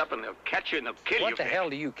defenses up and they'll catch you and they'll kill you. What the hell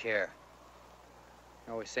do you care?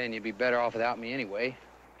 You're always saying you'd be better off without me anyway.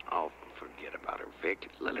 Oh, forget about her, Vic.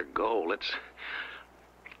 Let her go. Let's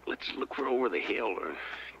look for over the hill. Or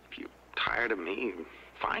if you're tired of me,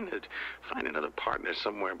 find another partner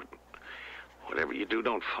somewhere. But whatever you do,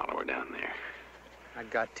 don't follow her down there. I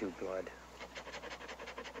got to, Blood.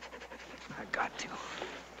 I got to.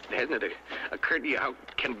 Hasn't it occurred to you how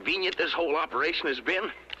convenient this whole operation has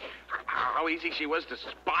been? How easy she was to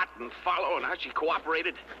spot and follow and how she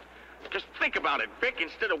cooperated? Just think about it, Vic.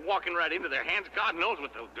 Instead of walking right into their hands, God knows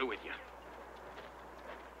what they'll do with you.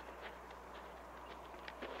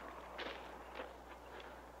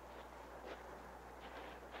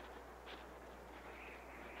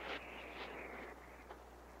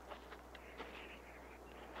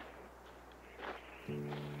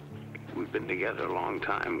 We've been together a long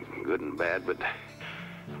time, good and bad, but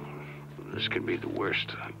this could be the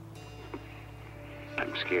worst.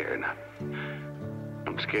 I'm scared.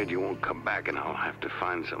 I'm scared you won't come back and I'll have to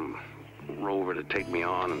find some rover to take me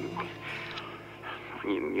on.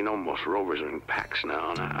 And you know most rovers are in packs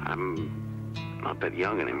now, and I'm not that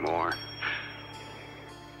young anymore.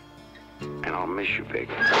 And I'll miss you, Vic.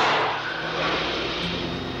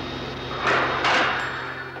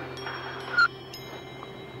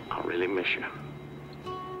 I'll really miss you.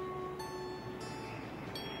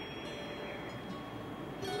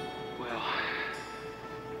 Well,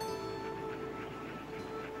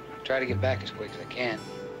 try to get back as quick as I can.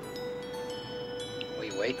 Will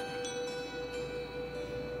you wait?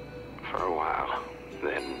 For a while,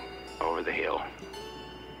 then over the hill.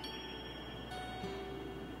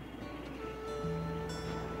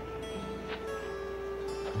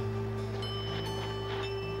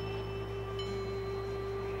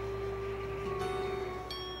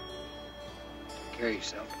 Take care of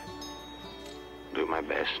yourself. Do my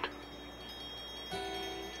best.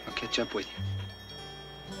 I'll catch up with you.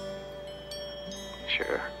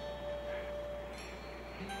 Sure.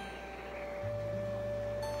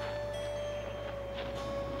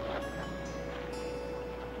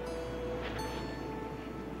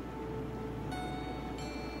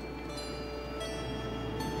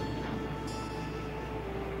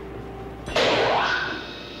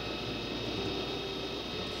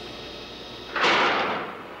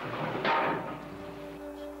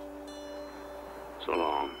 So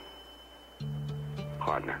long,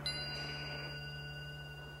 partner.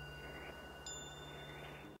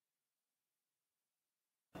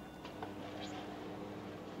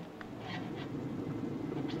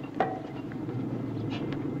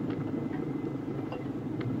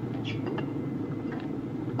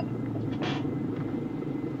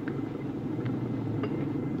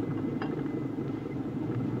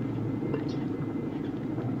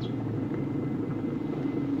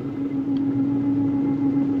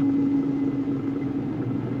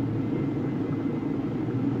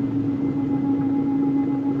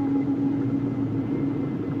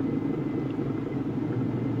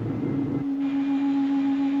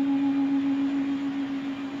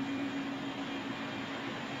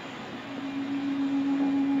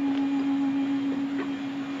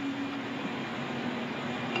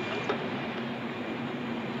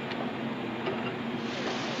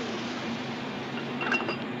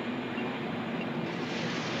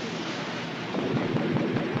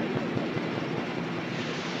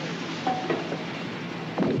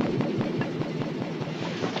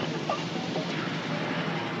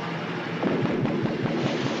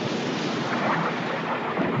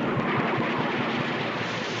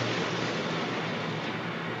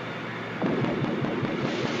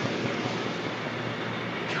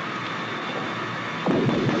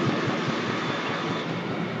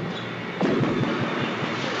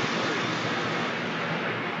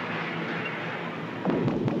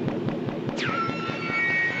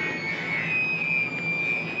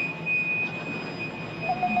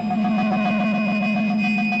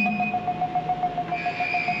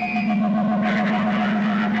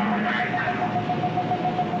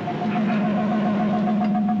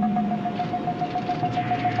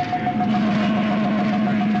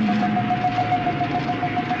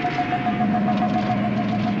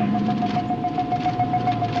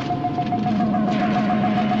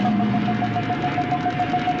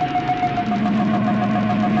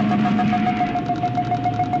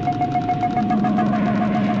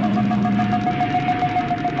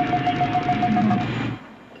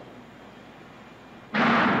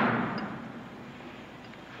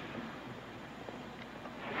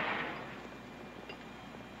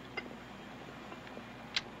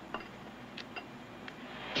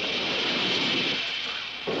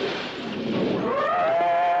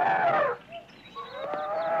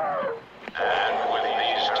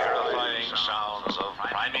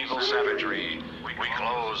 savagery, we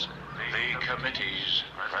close the committee's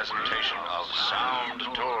presentation of Sound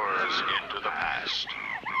Tours into the Past.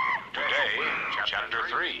 Today, Chapter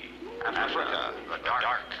 3, Africa, the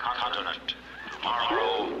Dark Continent.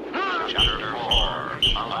 Tomorrow, Chapter 4,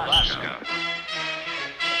 Alaska.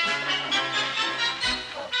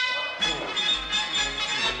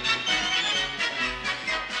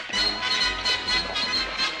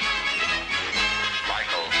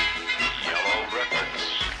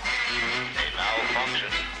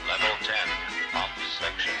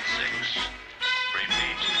 Section 6.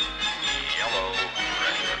 Repeat. Yellow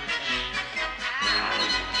reference.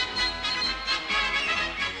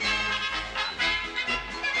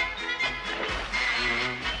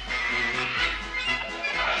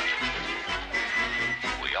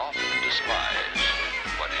 We often despise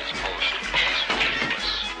what is most conspicuous.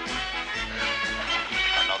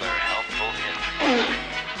 Another helpful hint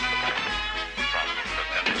from the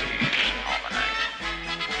Committee's Almanac.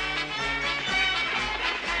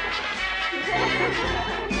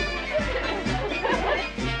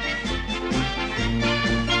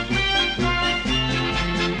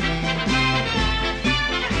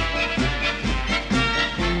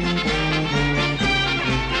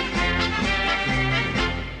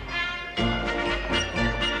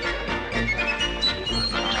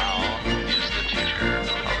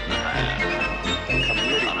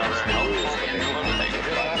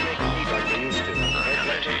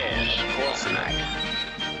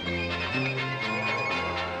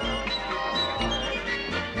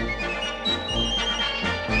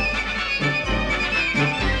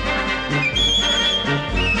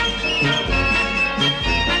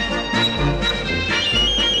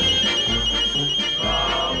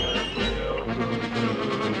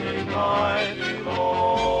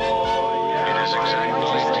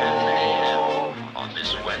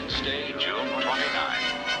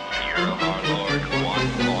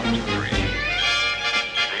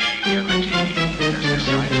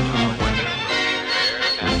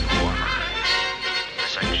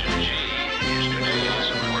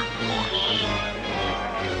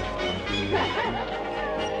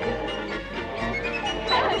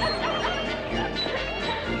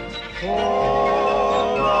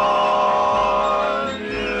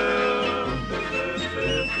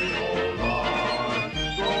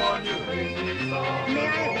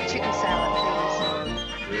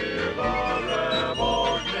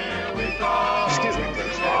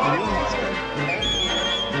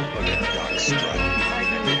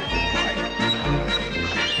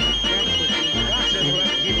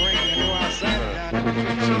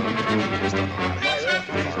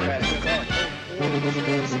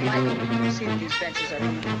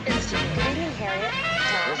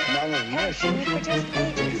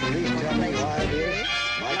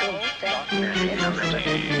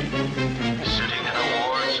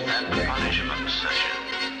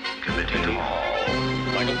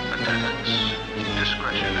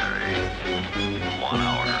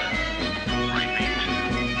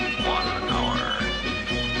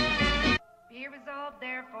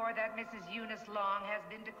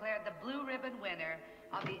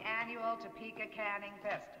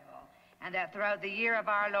 Throughout the year of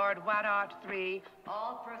our Lord 103,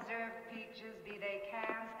 all preserved peaches, be they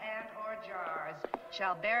cans and or jars,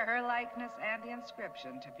 shall bear her likeness and the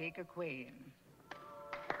inscription Topeka Queen.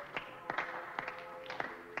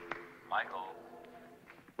 Michael,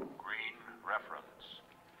 green reference.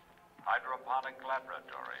 Hydroponic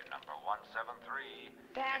laboratory number 173.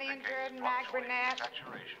 Fanny and Jordan, Mac Burnett.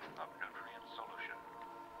 Saturation of nutrient solution.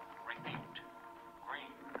 Repeat.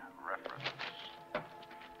 Green reference.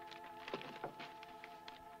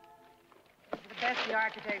 Best the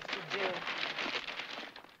architects could do.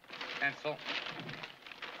 Pencil.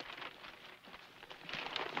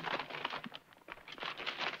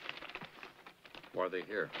 Why are they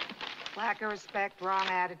here? Lack of respect, wrong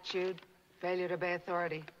attitude, failure to obey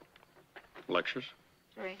authority. Lectures?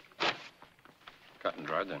 3. Cut and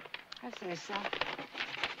dried, then. I say so.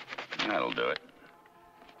 That'll do it.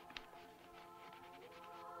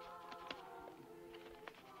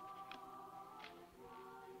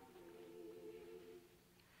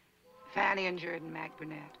 Fanny and Jordan, Mac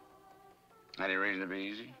Burnett. Any reason to be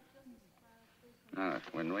easy? No,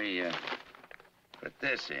 when we put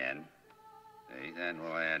this in, see, then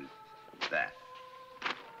we'll add that.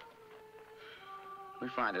 We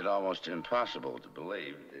find it almost impossible to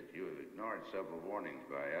believe that you have ignored several warnings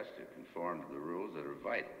by us to conform to the rules that are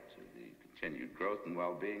vital to the continued growth and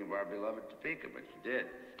well-being of our beloved Topeka, but you did.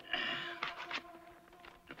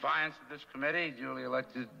 Defiance of this committee, duly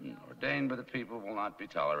elected and ordained by the people, will not be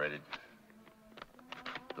tolerated.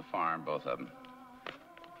 The farm, both of them.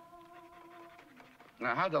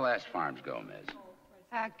 Now, how'd the last farms go, Miss?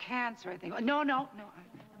 Cancer, I think. No. Let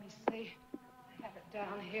me see. I have it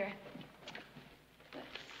down here. Let's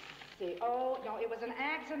see. Oh, no, it was an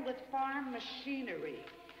accident with farm machinery.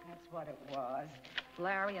 That's what it was.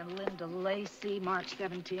 Larry and Linda Lacey, March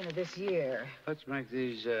 17 of this year. Let's make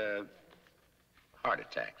these, heart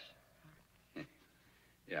attacks.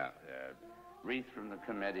 Yeah, wreath from the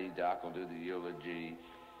committee. Doc will do the eulogy.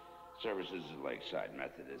 Services at Lakeside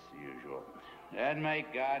Methodist, the usual. And may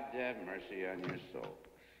God have mercy on your soul.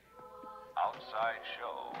 Outside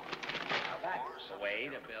show. Now that's the way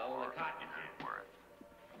to build a cotton gin.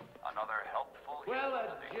 Another helpful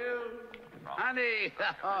Quilla June, honey.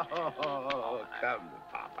 Oh, come to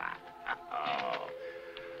Papa. Oh.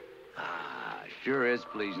 Sure is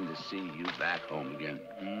pleasing to see you back home again.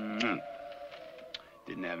 Mm-hmm.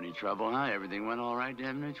 Didn't have any trouble, huh? Everything went all right?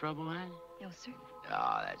 Didn't have any trouble, huh? No, sir.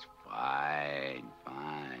 Oh, that's fine.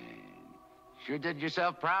 Sure did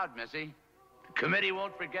yourself proud, Missy. The committee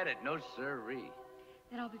won't forget it. No sirree.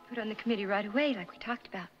 Then I'll be put on the committee right away, like we talked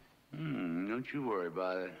about. Don't you worry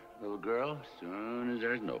about it, little girl. As soon as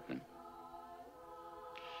there's an opening.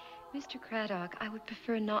 Mr. Craddock, I would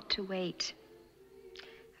prefer not to wait.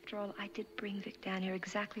 After all, I did bring Vic down here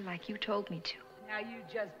exactly like you told me to. Now, you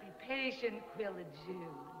just be patient, Quilla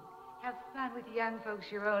June. Have fun with young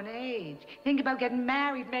folks your own age. Think about getting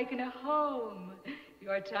married, making a home.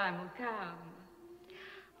 Your time will come.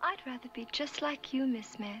 I'd rather be just like you, Miss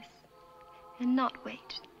Smith, and not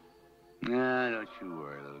wait. Nah, don't you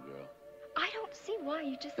worry, little girl. I don't see why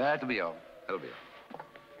you just... That'll be all.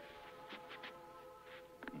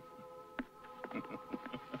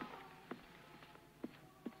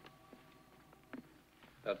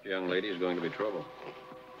 That young lady is going to be trouble.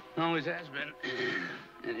 Always has been.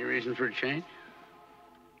 Any reason for a change?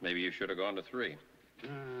 Maybe you should have gone to 3.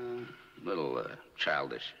 Little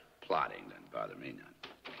childish plotting doesn't bother me none.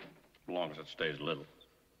 As long as it stays little.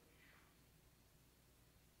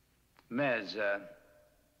 Mez,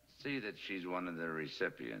 see that she's one of the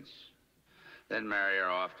recipients. Then marry her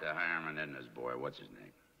off to Hiram and Edna's boy. What's his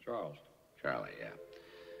name? Charles. Charlie, yeah.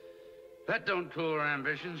 That don't cool her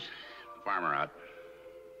ambitions. Farm her out.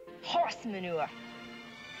 Horse manure.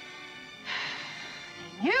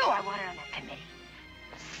 I knew I wanted on that committee.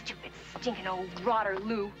 Stupid, stinking old rotter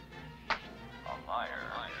Lou. A liar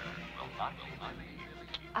will not be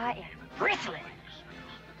believed. I am bristling.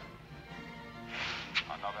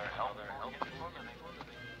 Another helpful from the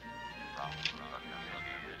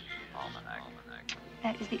Almanac.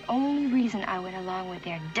 That is the only reason I went along with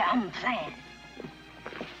their dumb plan.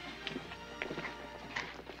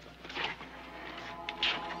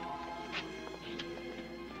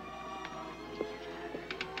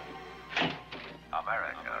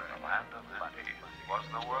 America, the land of plenty, was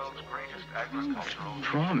the world's greatest agricultural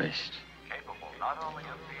Promised. capable not only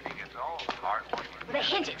of feeding its own hard-working... Well, they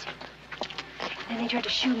hinted. Then they tried to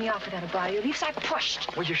shoo me off without a body release. I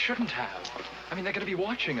pushed. Well, you shouldn't have. I mean, they're going to be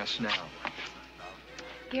watching us now.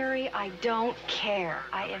 Gary, I don't care.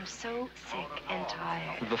 I am so sick and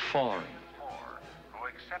tired. The farm. who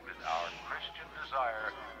accepted our Christian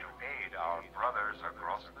desire to aid our brothers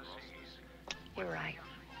across the seas. You're right.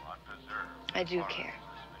 Undeserved. I do care.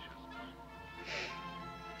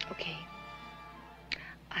 Okay.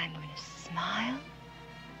 I'm going to smile,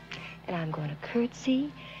 and I'm going to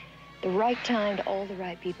curtsy the right time to all the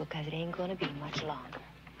right people, because it ain't going to be much longer.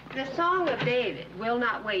 The Song of David will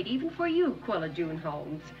not wait, even for you, Quilla June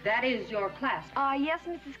Holmes. That is your class. Yes,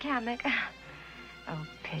 Mrs. Kamek. Oh,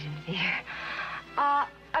 pigeon feeder.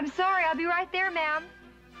 I'm sorry. I'll be right there, ma'am.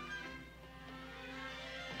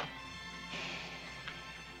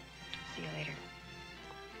 See you later.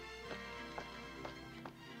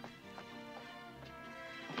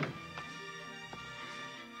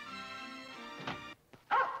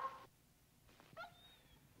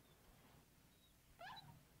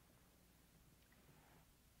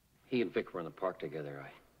 He and Vic were in the park together.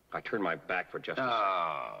 I turned my back for justice.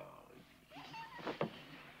 Oh.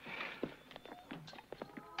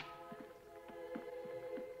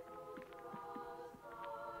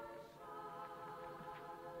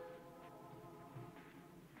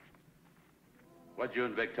 What'd you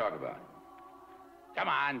and Vic talk about? Come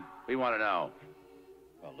on, we want to know.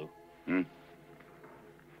 Well, Lou.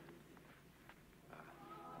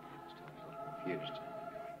 Still Confused.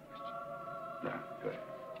 No, good.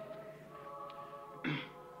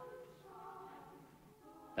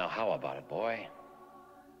 Now, how about it, boy?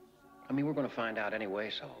 I mean, we're going to find out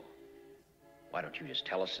anyway, so why don't you just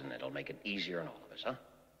tell us, and it'll make it easier on all of us, huh?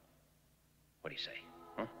 What do you say,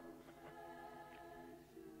 huh?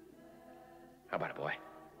 How about it, boy?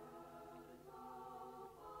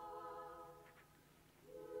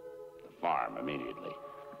 farm immediately.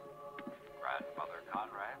 Grandmother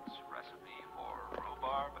Conrad's recipe for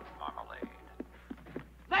rhubarb marmalade.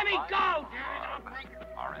 Let me go!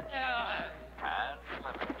 Orange and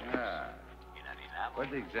lemon juice. In an enamel.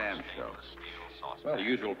 What'd the exam show? Well, the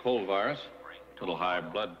usual cold virus. A little high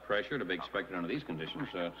blood pressure to be expected under these conditions.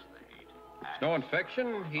 No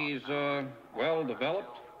infection. He's well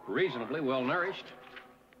developed, reasonably well nourished.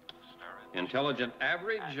 Intelligent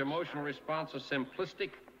average. Emotional response is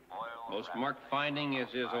simplistic. Most marked finding is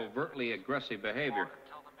his overtly aggressive behavior.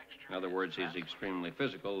 In other words, he's extremely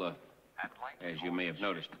physical, as you may have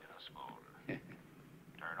noticed.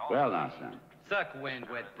 Well, now, son. Suck wind,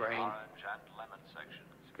 wet brain.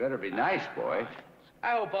 It's better be nice, boy.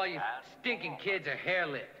 I hope all you stinking kids are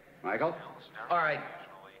hair-lit. Michael? All right.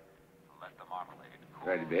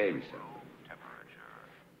 Try to behave yourself.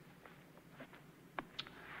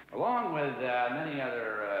 Along with many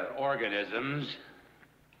other organisms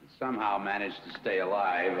that somehow managed to stay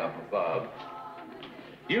alive up above,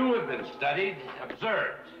 you have been studied,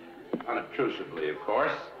 observed, unobtrusively, of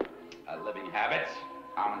course, living habits,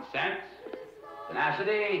 common sense,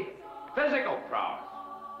 tenacity, physical prowess.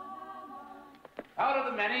 Out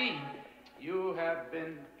of the many, you have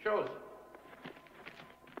been chosen.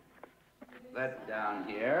 Led down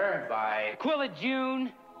here by Quilla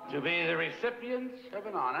June to be the recipients of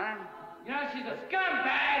an honor. You know, she's a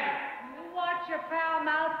scumbag! You watch your foul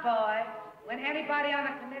mouth, boy. When anybody on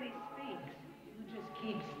the committee speaks, you just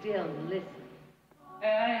keep still and listen.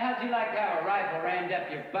 Hey, how'd you like to have a rifle rammed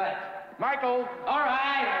up your butt? Michael! All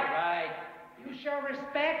right. You show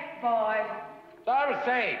respect, boy. I was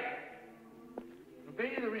saying, to be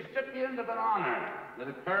the recipient of an honor that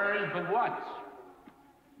occurs but once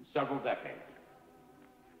in several decades.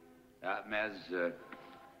 Mez,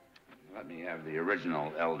 let me have the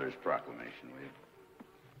original Elder's Proclamation, will you?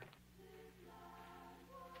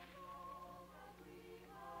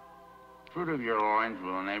 Fruit of your loins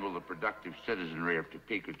will enable the productive citizenry of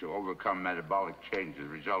Topeka to overcome metabolic changes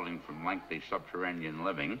resulting from lengthy subterranean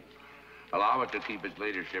living. Allow it to keep its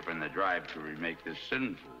leadership in the drive to remake this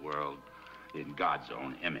sinful world in God's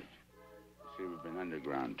own image. See, we've been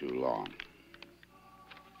underground too long.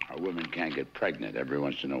 Our women can't get pregnant. Every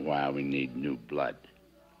once in a while, we need new blood.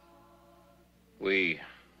 We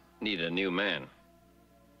need a new man.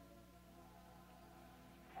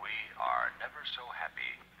 We are never so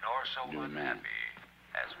happy, nor so New unhappy man.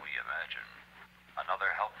 as we imagine.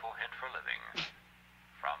 Another helpful hint for living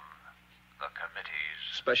from the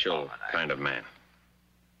committee's Special almanac. kind of man.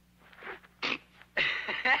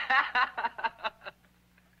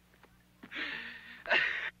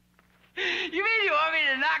 You mean you want me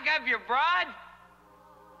to knock up your broad?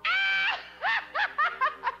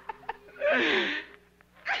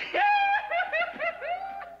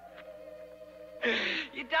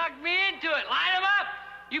 You talked me into it. Line him up.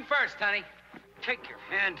 You first, honey. Take your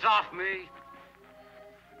hands off me.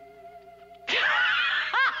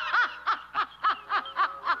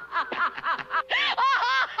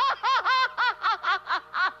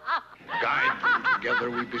 Guide them together,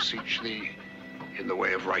 we beseech thee, in the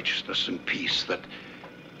way of righteousness and peace, that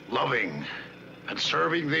loving and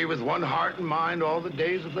serving thee with one heart and mind all the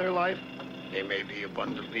days of their life, they may be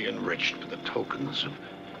abundantly enriched with the tokens of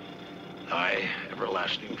thy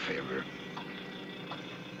everlasting favor.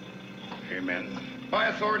 Amen. By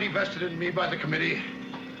authority vested in me by the committee,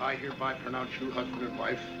 I hereby pronounce you husband and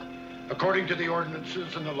wife, according to the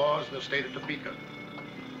ordinances and the laws of the state of Topeka.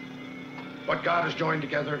 What God has joined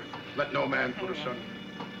together, let no man put asunder.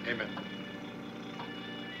 Amen.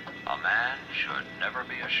 A man should never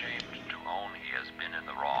be ashamed to own he has been in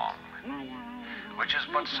the wrong, which is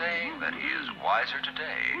but saying that he is wiser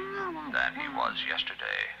today than he was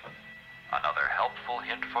yesterday. Another helpful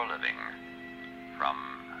hint for living from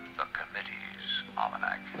the committee's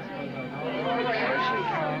almanac.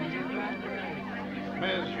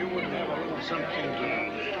 Miss, you wouldn't have a little something to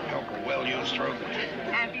help a well-used throat?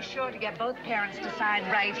 And be sure to get both parents to sign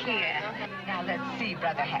right here. Now let's see,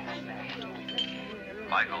 Brother Harrison.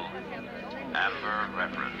 Michael, amber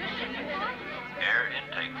reference. Air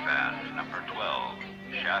intake fan number 12,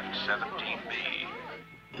 shaft 17B,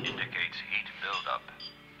 indicates heat buildup.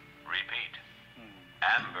 Repeat.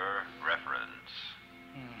 Amber reference.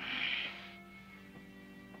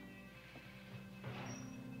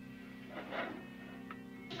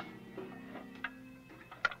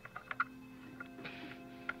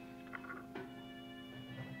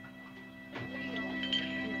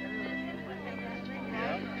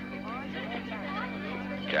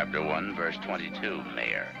 Chapter 1, verse 22,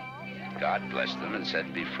 Mayor. God blessed them and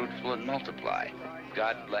said, be fruitful and multiply.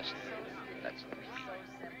 God blessed them. That's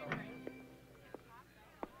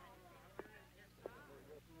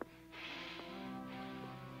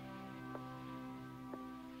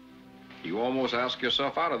You almost ask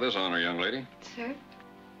yourself out of this honor, young lady. Sir?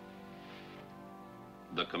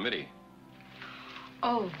 The committee.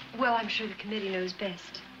 Oh, well, I'm sure the committee knows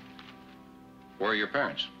best. Where are your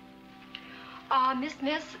parents? Miss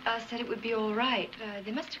said it would be all right.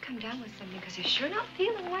 They must have come down with something because they're sure not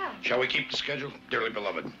feeling well. Shall we keep the schedule? Dearly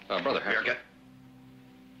beloved. Brother Harry.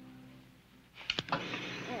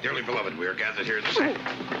 Dearly beloved, we are gathered here this evening.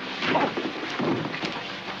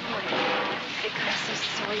 Vic, I'm so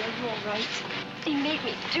sorry. Are you all right? They made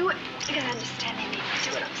me do it. You gotta understand, they made me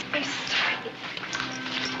do it. I'm sorry.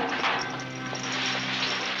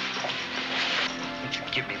 Don't you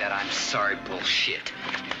give me that I'm sorry bullshit.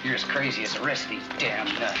 You're as crazy as the rest of these damn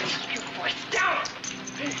nuts. Your voice down!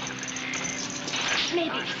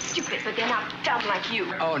 Maybe stupid, but they're not dumb like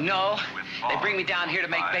you. Oh, no? They bring me down here to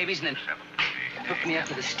make babies and then hook me up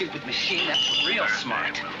with a stupid machine? That's real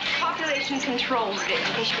smart. Population control, Vic,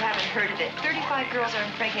 in case you haven't heard of it. 35 girls are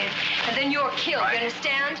impregnated, and then you're killed, you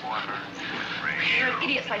understand? There are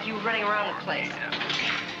idiots like you running around the place.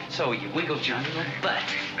 So you wiggled your little butt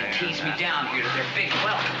and teased me down here to their big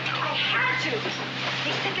wealth. I had to.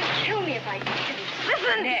 They said they'd kill me if I didn't.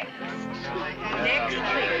 Listen! Next,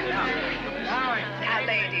 please. Now,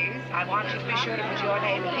 ladies, I want you to be sure to put your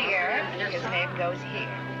name here. His name goes here.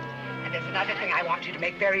 And there's another thing I want you to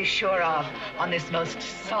make very sure of on this most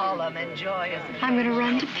solemn and joyous occasion. I'm going to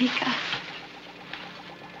run to Pika.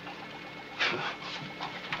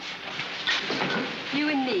 You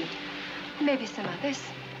and me, maybe some others.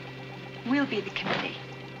 We'll be the committee.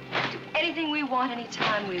 Do anything we want,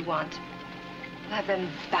 anytime we want. We'll have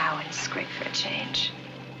them bow and scrape for a change.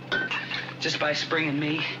 Just by springing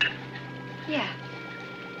me? Yeah.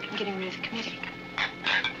 I'm getting rid of the committee.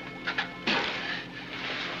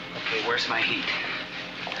 Okay, where's my heat?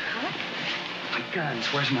 Huh? My guns.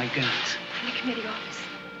 Where's my guns? In the committee office.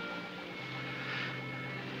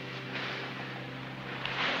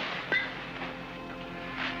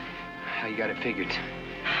 How you got it figured?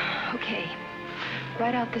 Okay.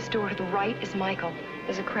 Right out this door to the right is Michael.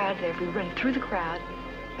 There's a crowd there. If we run through the crowd,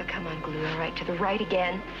 they'll come unglued. All right, to the right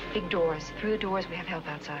again. Big doors. Through the doors, we have help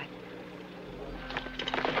outside.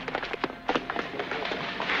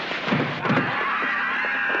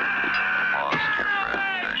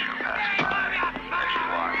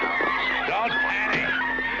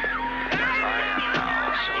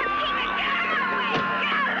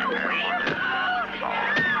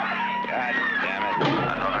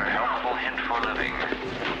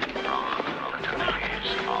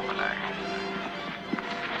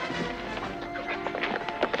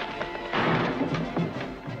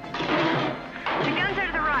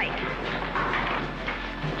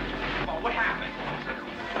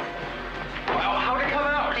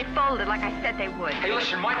 Like I said they would. Hey,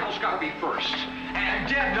 listen, Michael's got to be first. And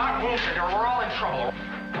dead, not wounded, or we're all in trouble.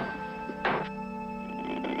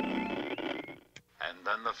 And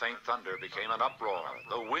then the faint thunder became an uproar.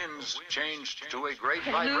 The winds changed to a great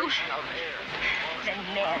vibration of air.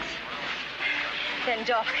 Then Ned. Then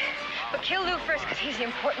Doc. But kill Lou first, because he's the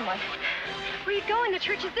important one. Where are you going? The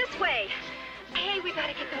church is this way. Hey, we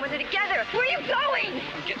gotta get them when they're together. Where are you going?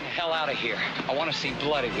 I'm getting the hell out of here. I want to see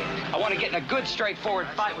blood again. I want to get in a good, straightforward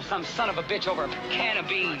fight with some son of a bitch over a can of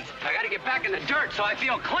beans. I got to get back in the dirt so I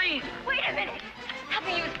feel clean. Wait a minute.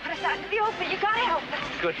 Helping you is put us out into the open. You gotta help us.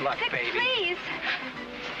 Good luck, Vic, baby. Please.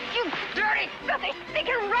 You dirty, filthy,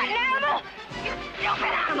 stinking rotten animal. You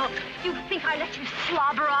stupid animal. You think I let you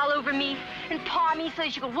slobber all over me and paw me so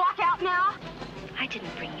that you could walk out now? I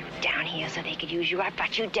didn't bring you down here so they could use you. I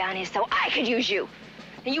brought you down here so I could use you.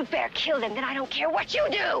 And you better kill them, then I don't care what you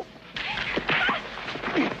do.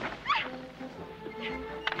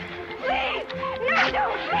 Please! No,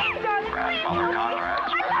 don't! Please, darling! Please! I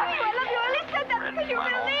love you! I only said that because you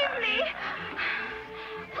believe me!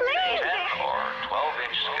 Please! 10 or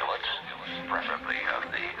 12-inch skillets, preferably of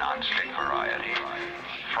the non-stick variety.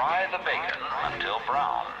 Fry the bacon until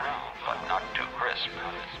brown, but not too crisp.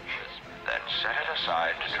 Then set it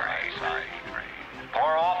aside to drain.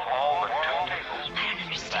 Pour off all but 2 tablespoons. I don't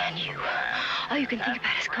understand you. All you can think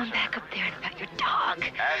about is going back up there and about your dog.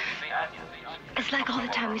 It's like all the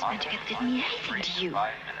time we spent together didn't mean anything to you.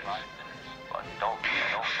 5 minutes, but don't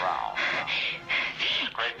brown.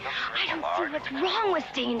 Vic, I don't see what's wrong with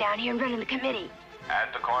staying down here and running the committee.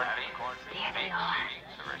 Add the corned beef. There they are.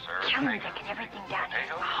 Killing Vic and everything down here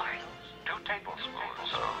is ours. 2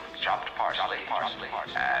 tablespoons of chopped parsley, and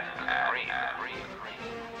green.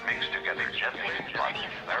 Mix together gently. Plenty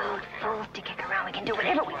of food to kick around. We can do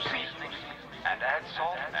whatever we please. And add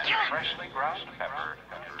salt and freshly ground pepper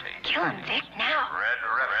to taste. Kill him, Vic, now. Red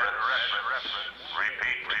reference.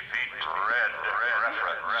 Repeat. Red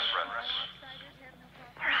reference.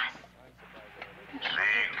 For us.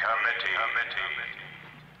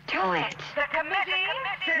 Do it. The committee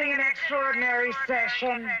sitting in extraordinary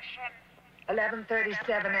session. 11:37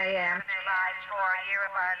 a.m. July 4, year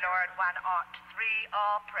of our Lord 103,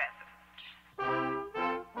 all present.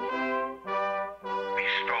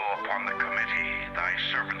 Bestow upon the committee, thy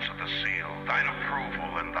servants of the seal, thine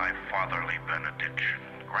approval and thy fatherly benediction,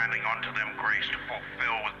 granting unto them grace to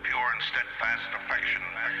fulfill with pure and steadfast affection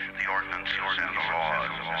the ordinances and the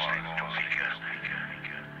laws of the state of Topeka.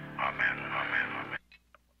 Amen, amen, amen.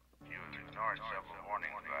 You have ignored several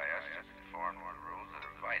warnings by us to conform to the rules that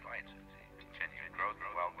are vital to the continued growth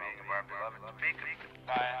and well-being of our beloved Topeka.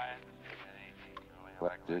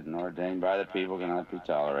 Elected and ordained by the people cannot be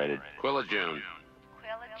tolerated. Quilla June.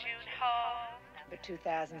 Quilla June Holmes. Number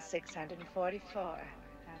 2644,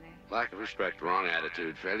 honey. Lack of respect, wrong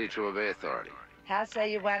attitude, failure to obey authority. How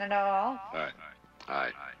say you one and all? Aye.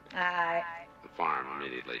 Aye. Aye. The farm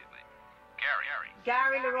immediately.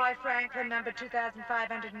 Gary Leroy Franklin, number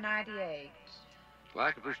 2598.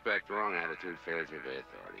 Lack of respect, wrong attitude, failure to obey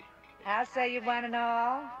authority. How say you one and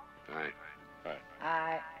all? Aye. Aye.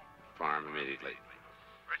 Aye. Farm immediately.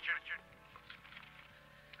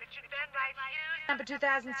 Richard Benright Hughes. Number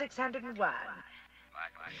 2601.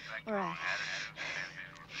 All right.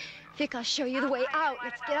 Vic, I'll show you the way out.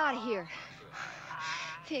 Let's get out of here.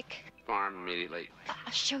 Vic, Farm immediately.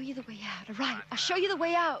 I'll show you the way out. All right, I'll show you the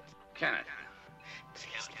way out. Kenneth.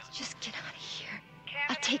 Please, let's just get out of here.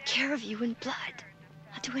 I'll take care of you in blood.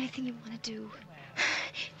 I'll do anything you want to do.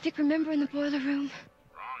 Vic, remember in the boiler room?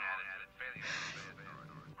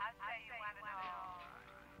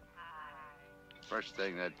 First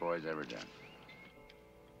thing that boy's ever done.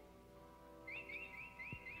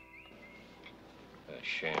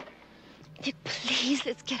 Shame. Vic, please,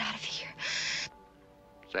 let's get out of here.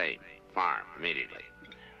 Say, farm immediately.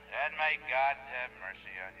 And may God have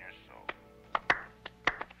mercy on your soul.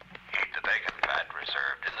 Heat the bacon fat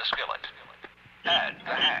reserved in the skillet. Add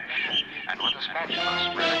the hash, and with a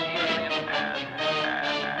spatula spread it evenly in the pan,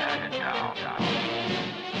 and add it down.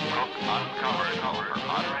 Cook uncovered for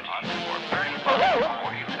moderate heat for 35 to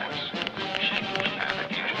 40 minutes. Shake and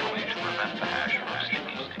occasionally to prevent the hash from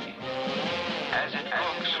sticking. As it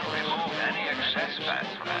cooks, remove any excess fat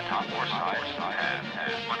from the top or sides of the pan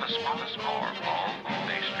with a spoon or ball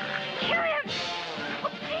baster. Kill him! Oh,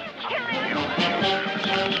 please kill him!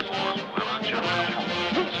 Services for Quilla June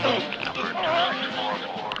Holmes. Number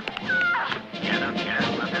 2644. Kenneth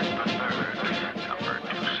Benright III. Number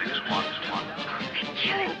 2611.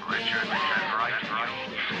 Kill him! Richard Benright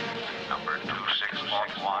Hughes. Number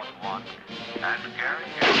 2611. And Gary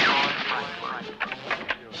Leroy Franklin.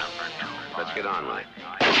 Number 2. Let's get on with it.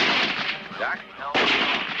 Doc?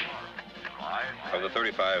 Of the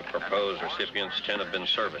 35 proposed recipients, 10 have been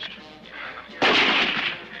serviced.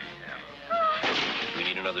 We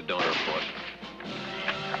need another donor, of course.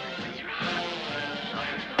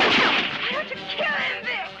 Why don't you kill him,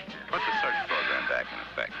 Vic? Put the search program back in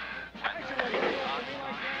effect.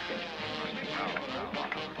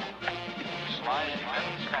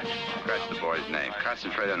 Scratch the boy's name.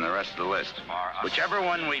 Concentrate on the rest of the list. Whichever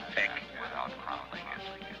one we pick.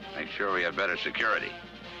 Make sure we have better security.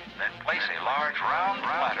 Then place a large round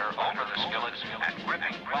platter over the skillet and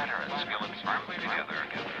gripping platter and skillet firmly together.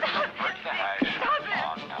 Subvert the hash on.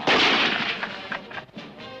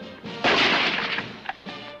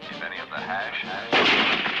 If any of the hash has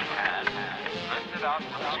and lift it out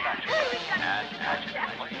with a spatula and catch it in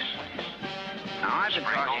place. Now, I've been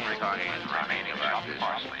talking the remaining chopped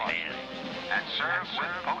parsley and serve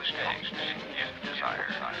with poached eggs if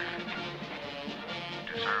desired.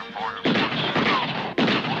 To serve 4 to 6.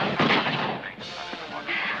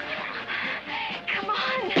 Come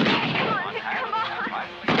on! Come on, Vic, come on!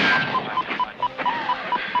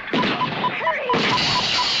 Hurry!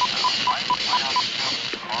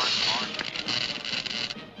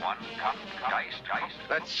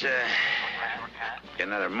 Let's, get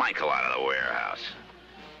another Michael out of the warehouse.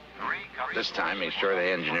 This time, make sure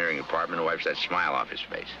the engineering department wipes that smile off his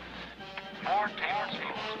face. 4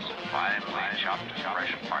 tablespoons of finely chopped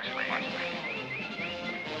fresh parsley.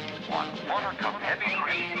 1/4 cup heavy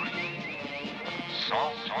cream.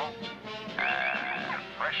 Salt, and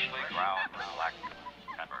freshly ground black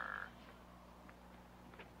pepper.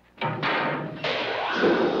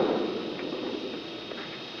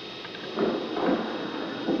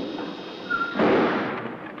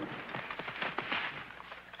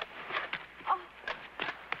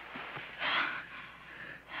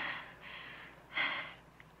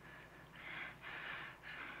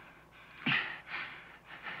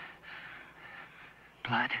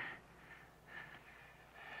 Blood.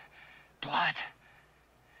 Blood.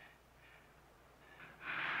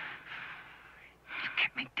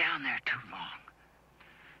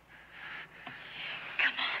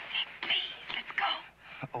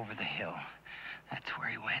 over the hill. That's where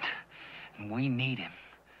he went. And we need him.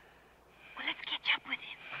 Well, let's catch up with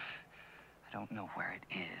him. I don't know where it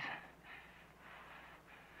is.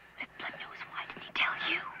 If Blood knows, why didn't he tell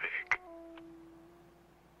you?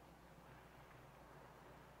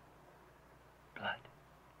 Blood.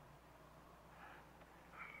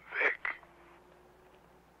 Vic.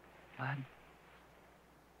 Blood.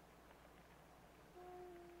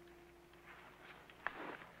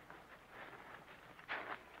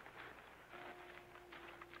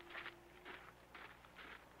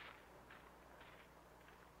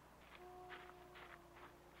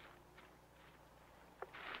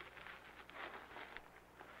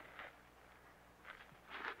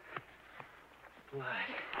 Blood.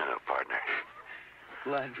 Hello, partner.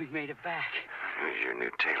 Blood, we made it back. Who's your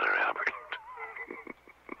new tailor, Albert?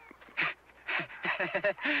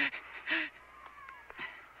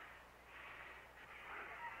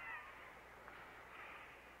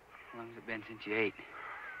 How long has it been since you ate?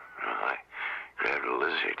 Well, I grabbed a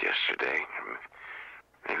lizard yesterday.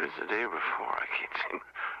 Maybe it was the day before. I can't seem to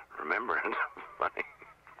remember. It's funny.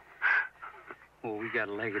 Well, we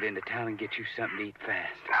gotta leg it into town and get you something to eat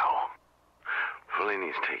fast. No.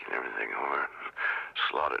 Fellini's taken everything over and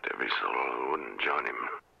slaughtered every soul who wouldn't join him.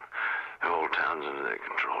 The whole town's under their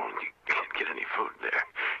control. You can't get any food there.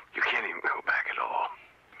 You can't even go back at all.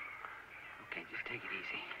 Okay, just take it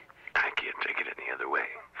easy. I can't take it any other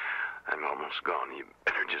way. I'm almost gone. You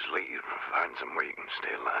better just leave and find somewhere you can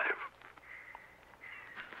stay alive.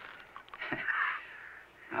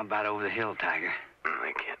 How about over the hill, Tiger?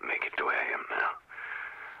 I can't make it the way I am now.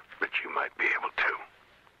 But you might be able to.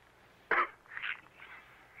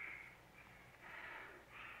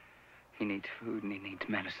 He needs food and he needs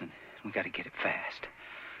medicine. We gotta get it fast.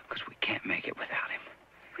 Because we can't make it without him.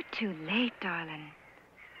 We're too late, darling.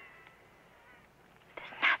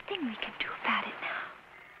 There's nothing we can do about it now.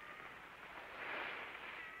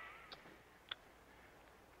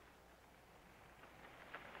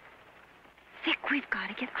 Vic, we've got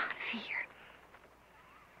to get out of here.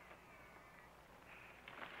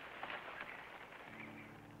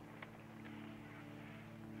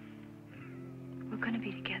 We're going to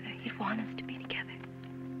be together. He'd want us to be together.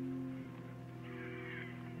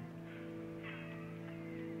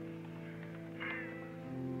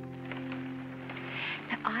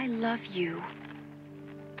 Now, I love you.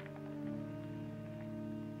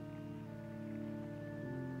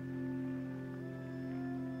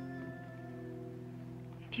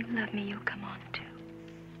 If you love me, you'll come on too.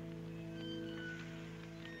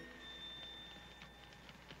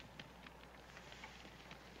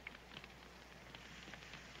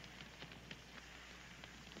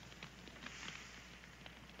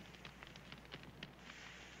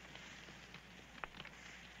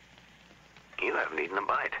 You haven't eaten a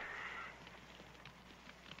bite.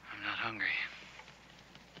 I'm not hungry.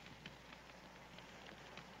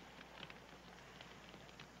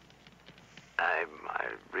 I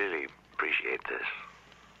really appreciate this.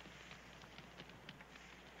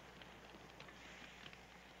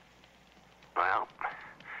 Well,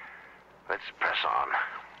 let's press on.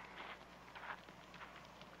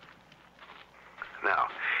 Now,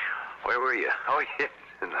 where were you? Oh, yes,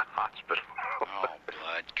 in the hospital. Oh,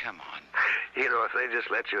 Blood, come on. You know, if they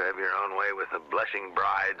just let you have your own way with a blushing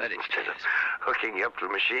bride instead of hooking you up to a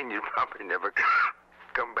machine, you'd probably never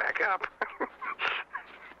come back up.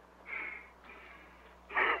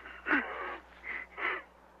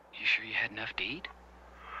 You sure you had enough to eat?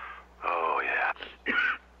 Oh, yeah.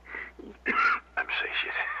 I'm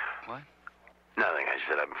satiated. What? Nothing. I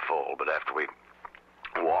said I'm full, but after we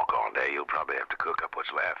walk all day, you'll probably have to cook up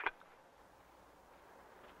what's left.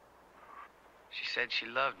 She said she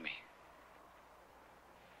loved me.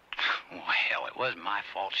 Well, hell, it wasn't my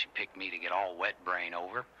fault she picked me to get all wet brain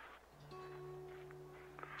over.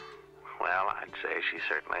 Well, I'd say she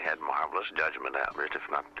certainly had marvelous judgment, Albert, if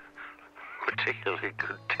not particularly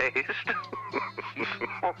good taste.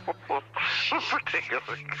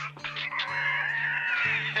 Particularly good.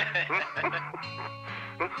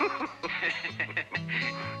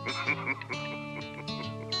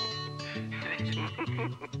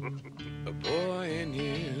 A boy and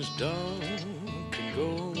his dog can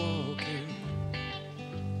go walking.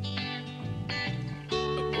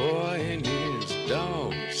 A boy and his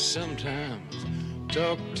dog sometimes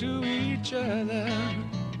talk to each other.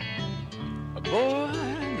 A boy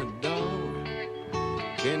and a dog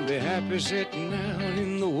can be happy sitting out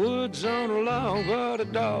in the woods on a log, but a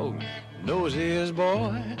dog knows his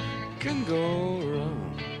boy can go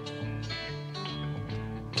wrong.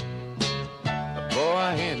 A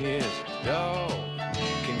boy and his dog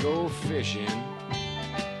can go fishing.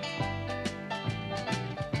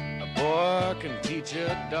 can teach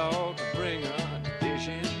a dog to bring a dish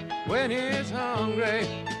in when he's hungry.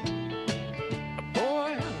 A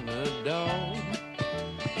boy and a dog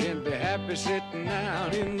can be happy sitting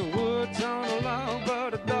out in the woods on a log,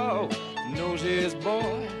 but a dog knows his boy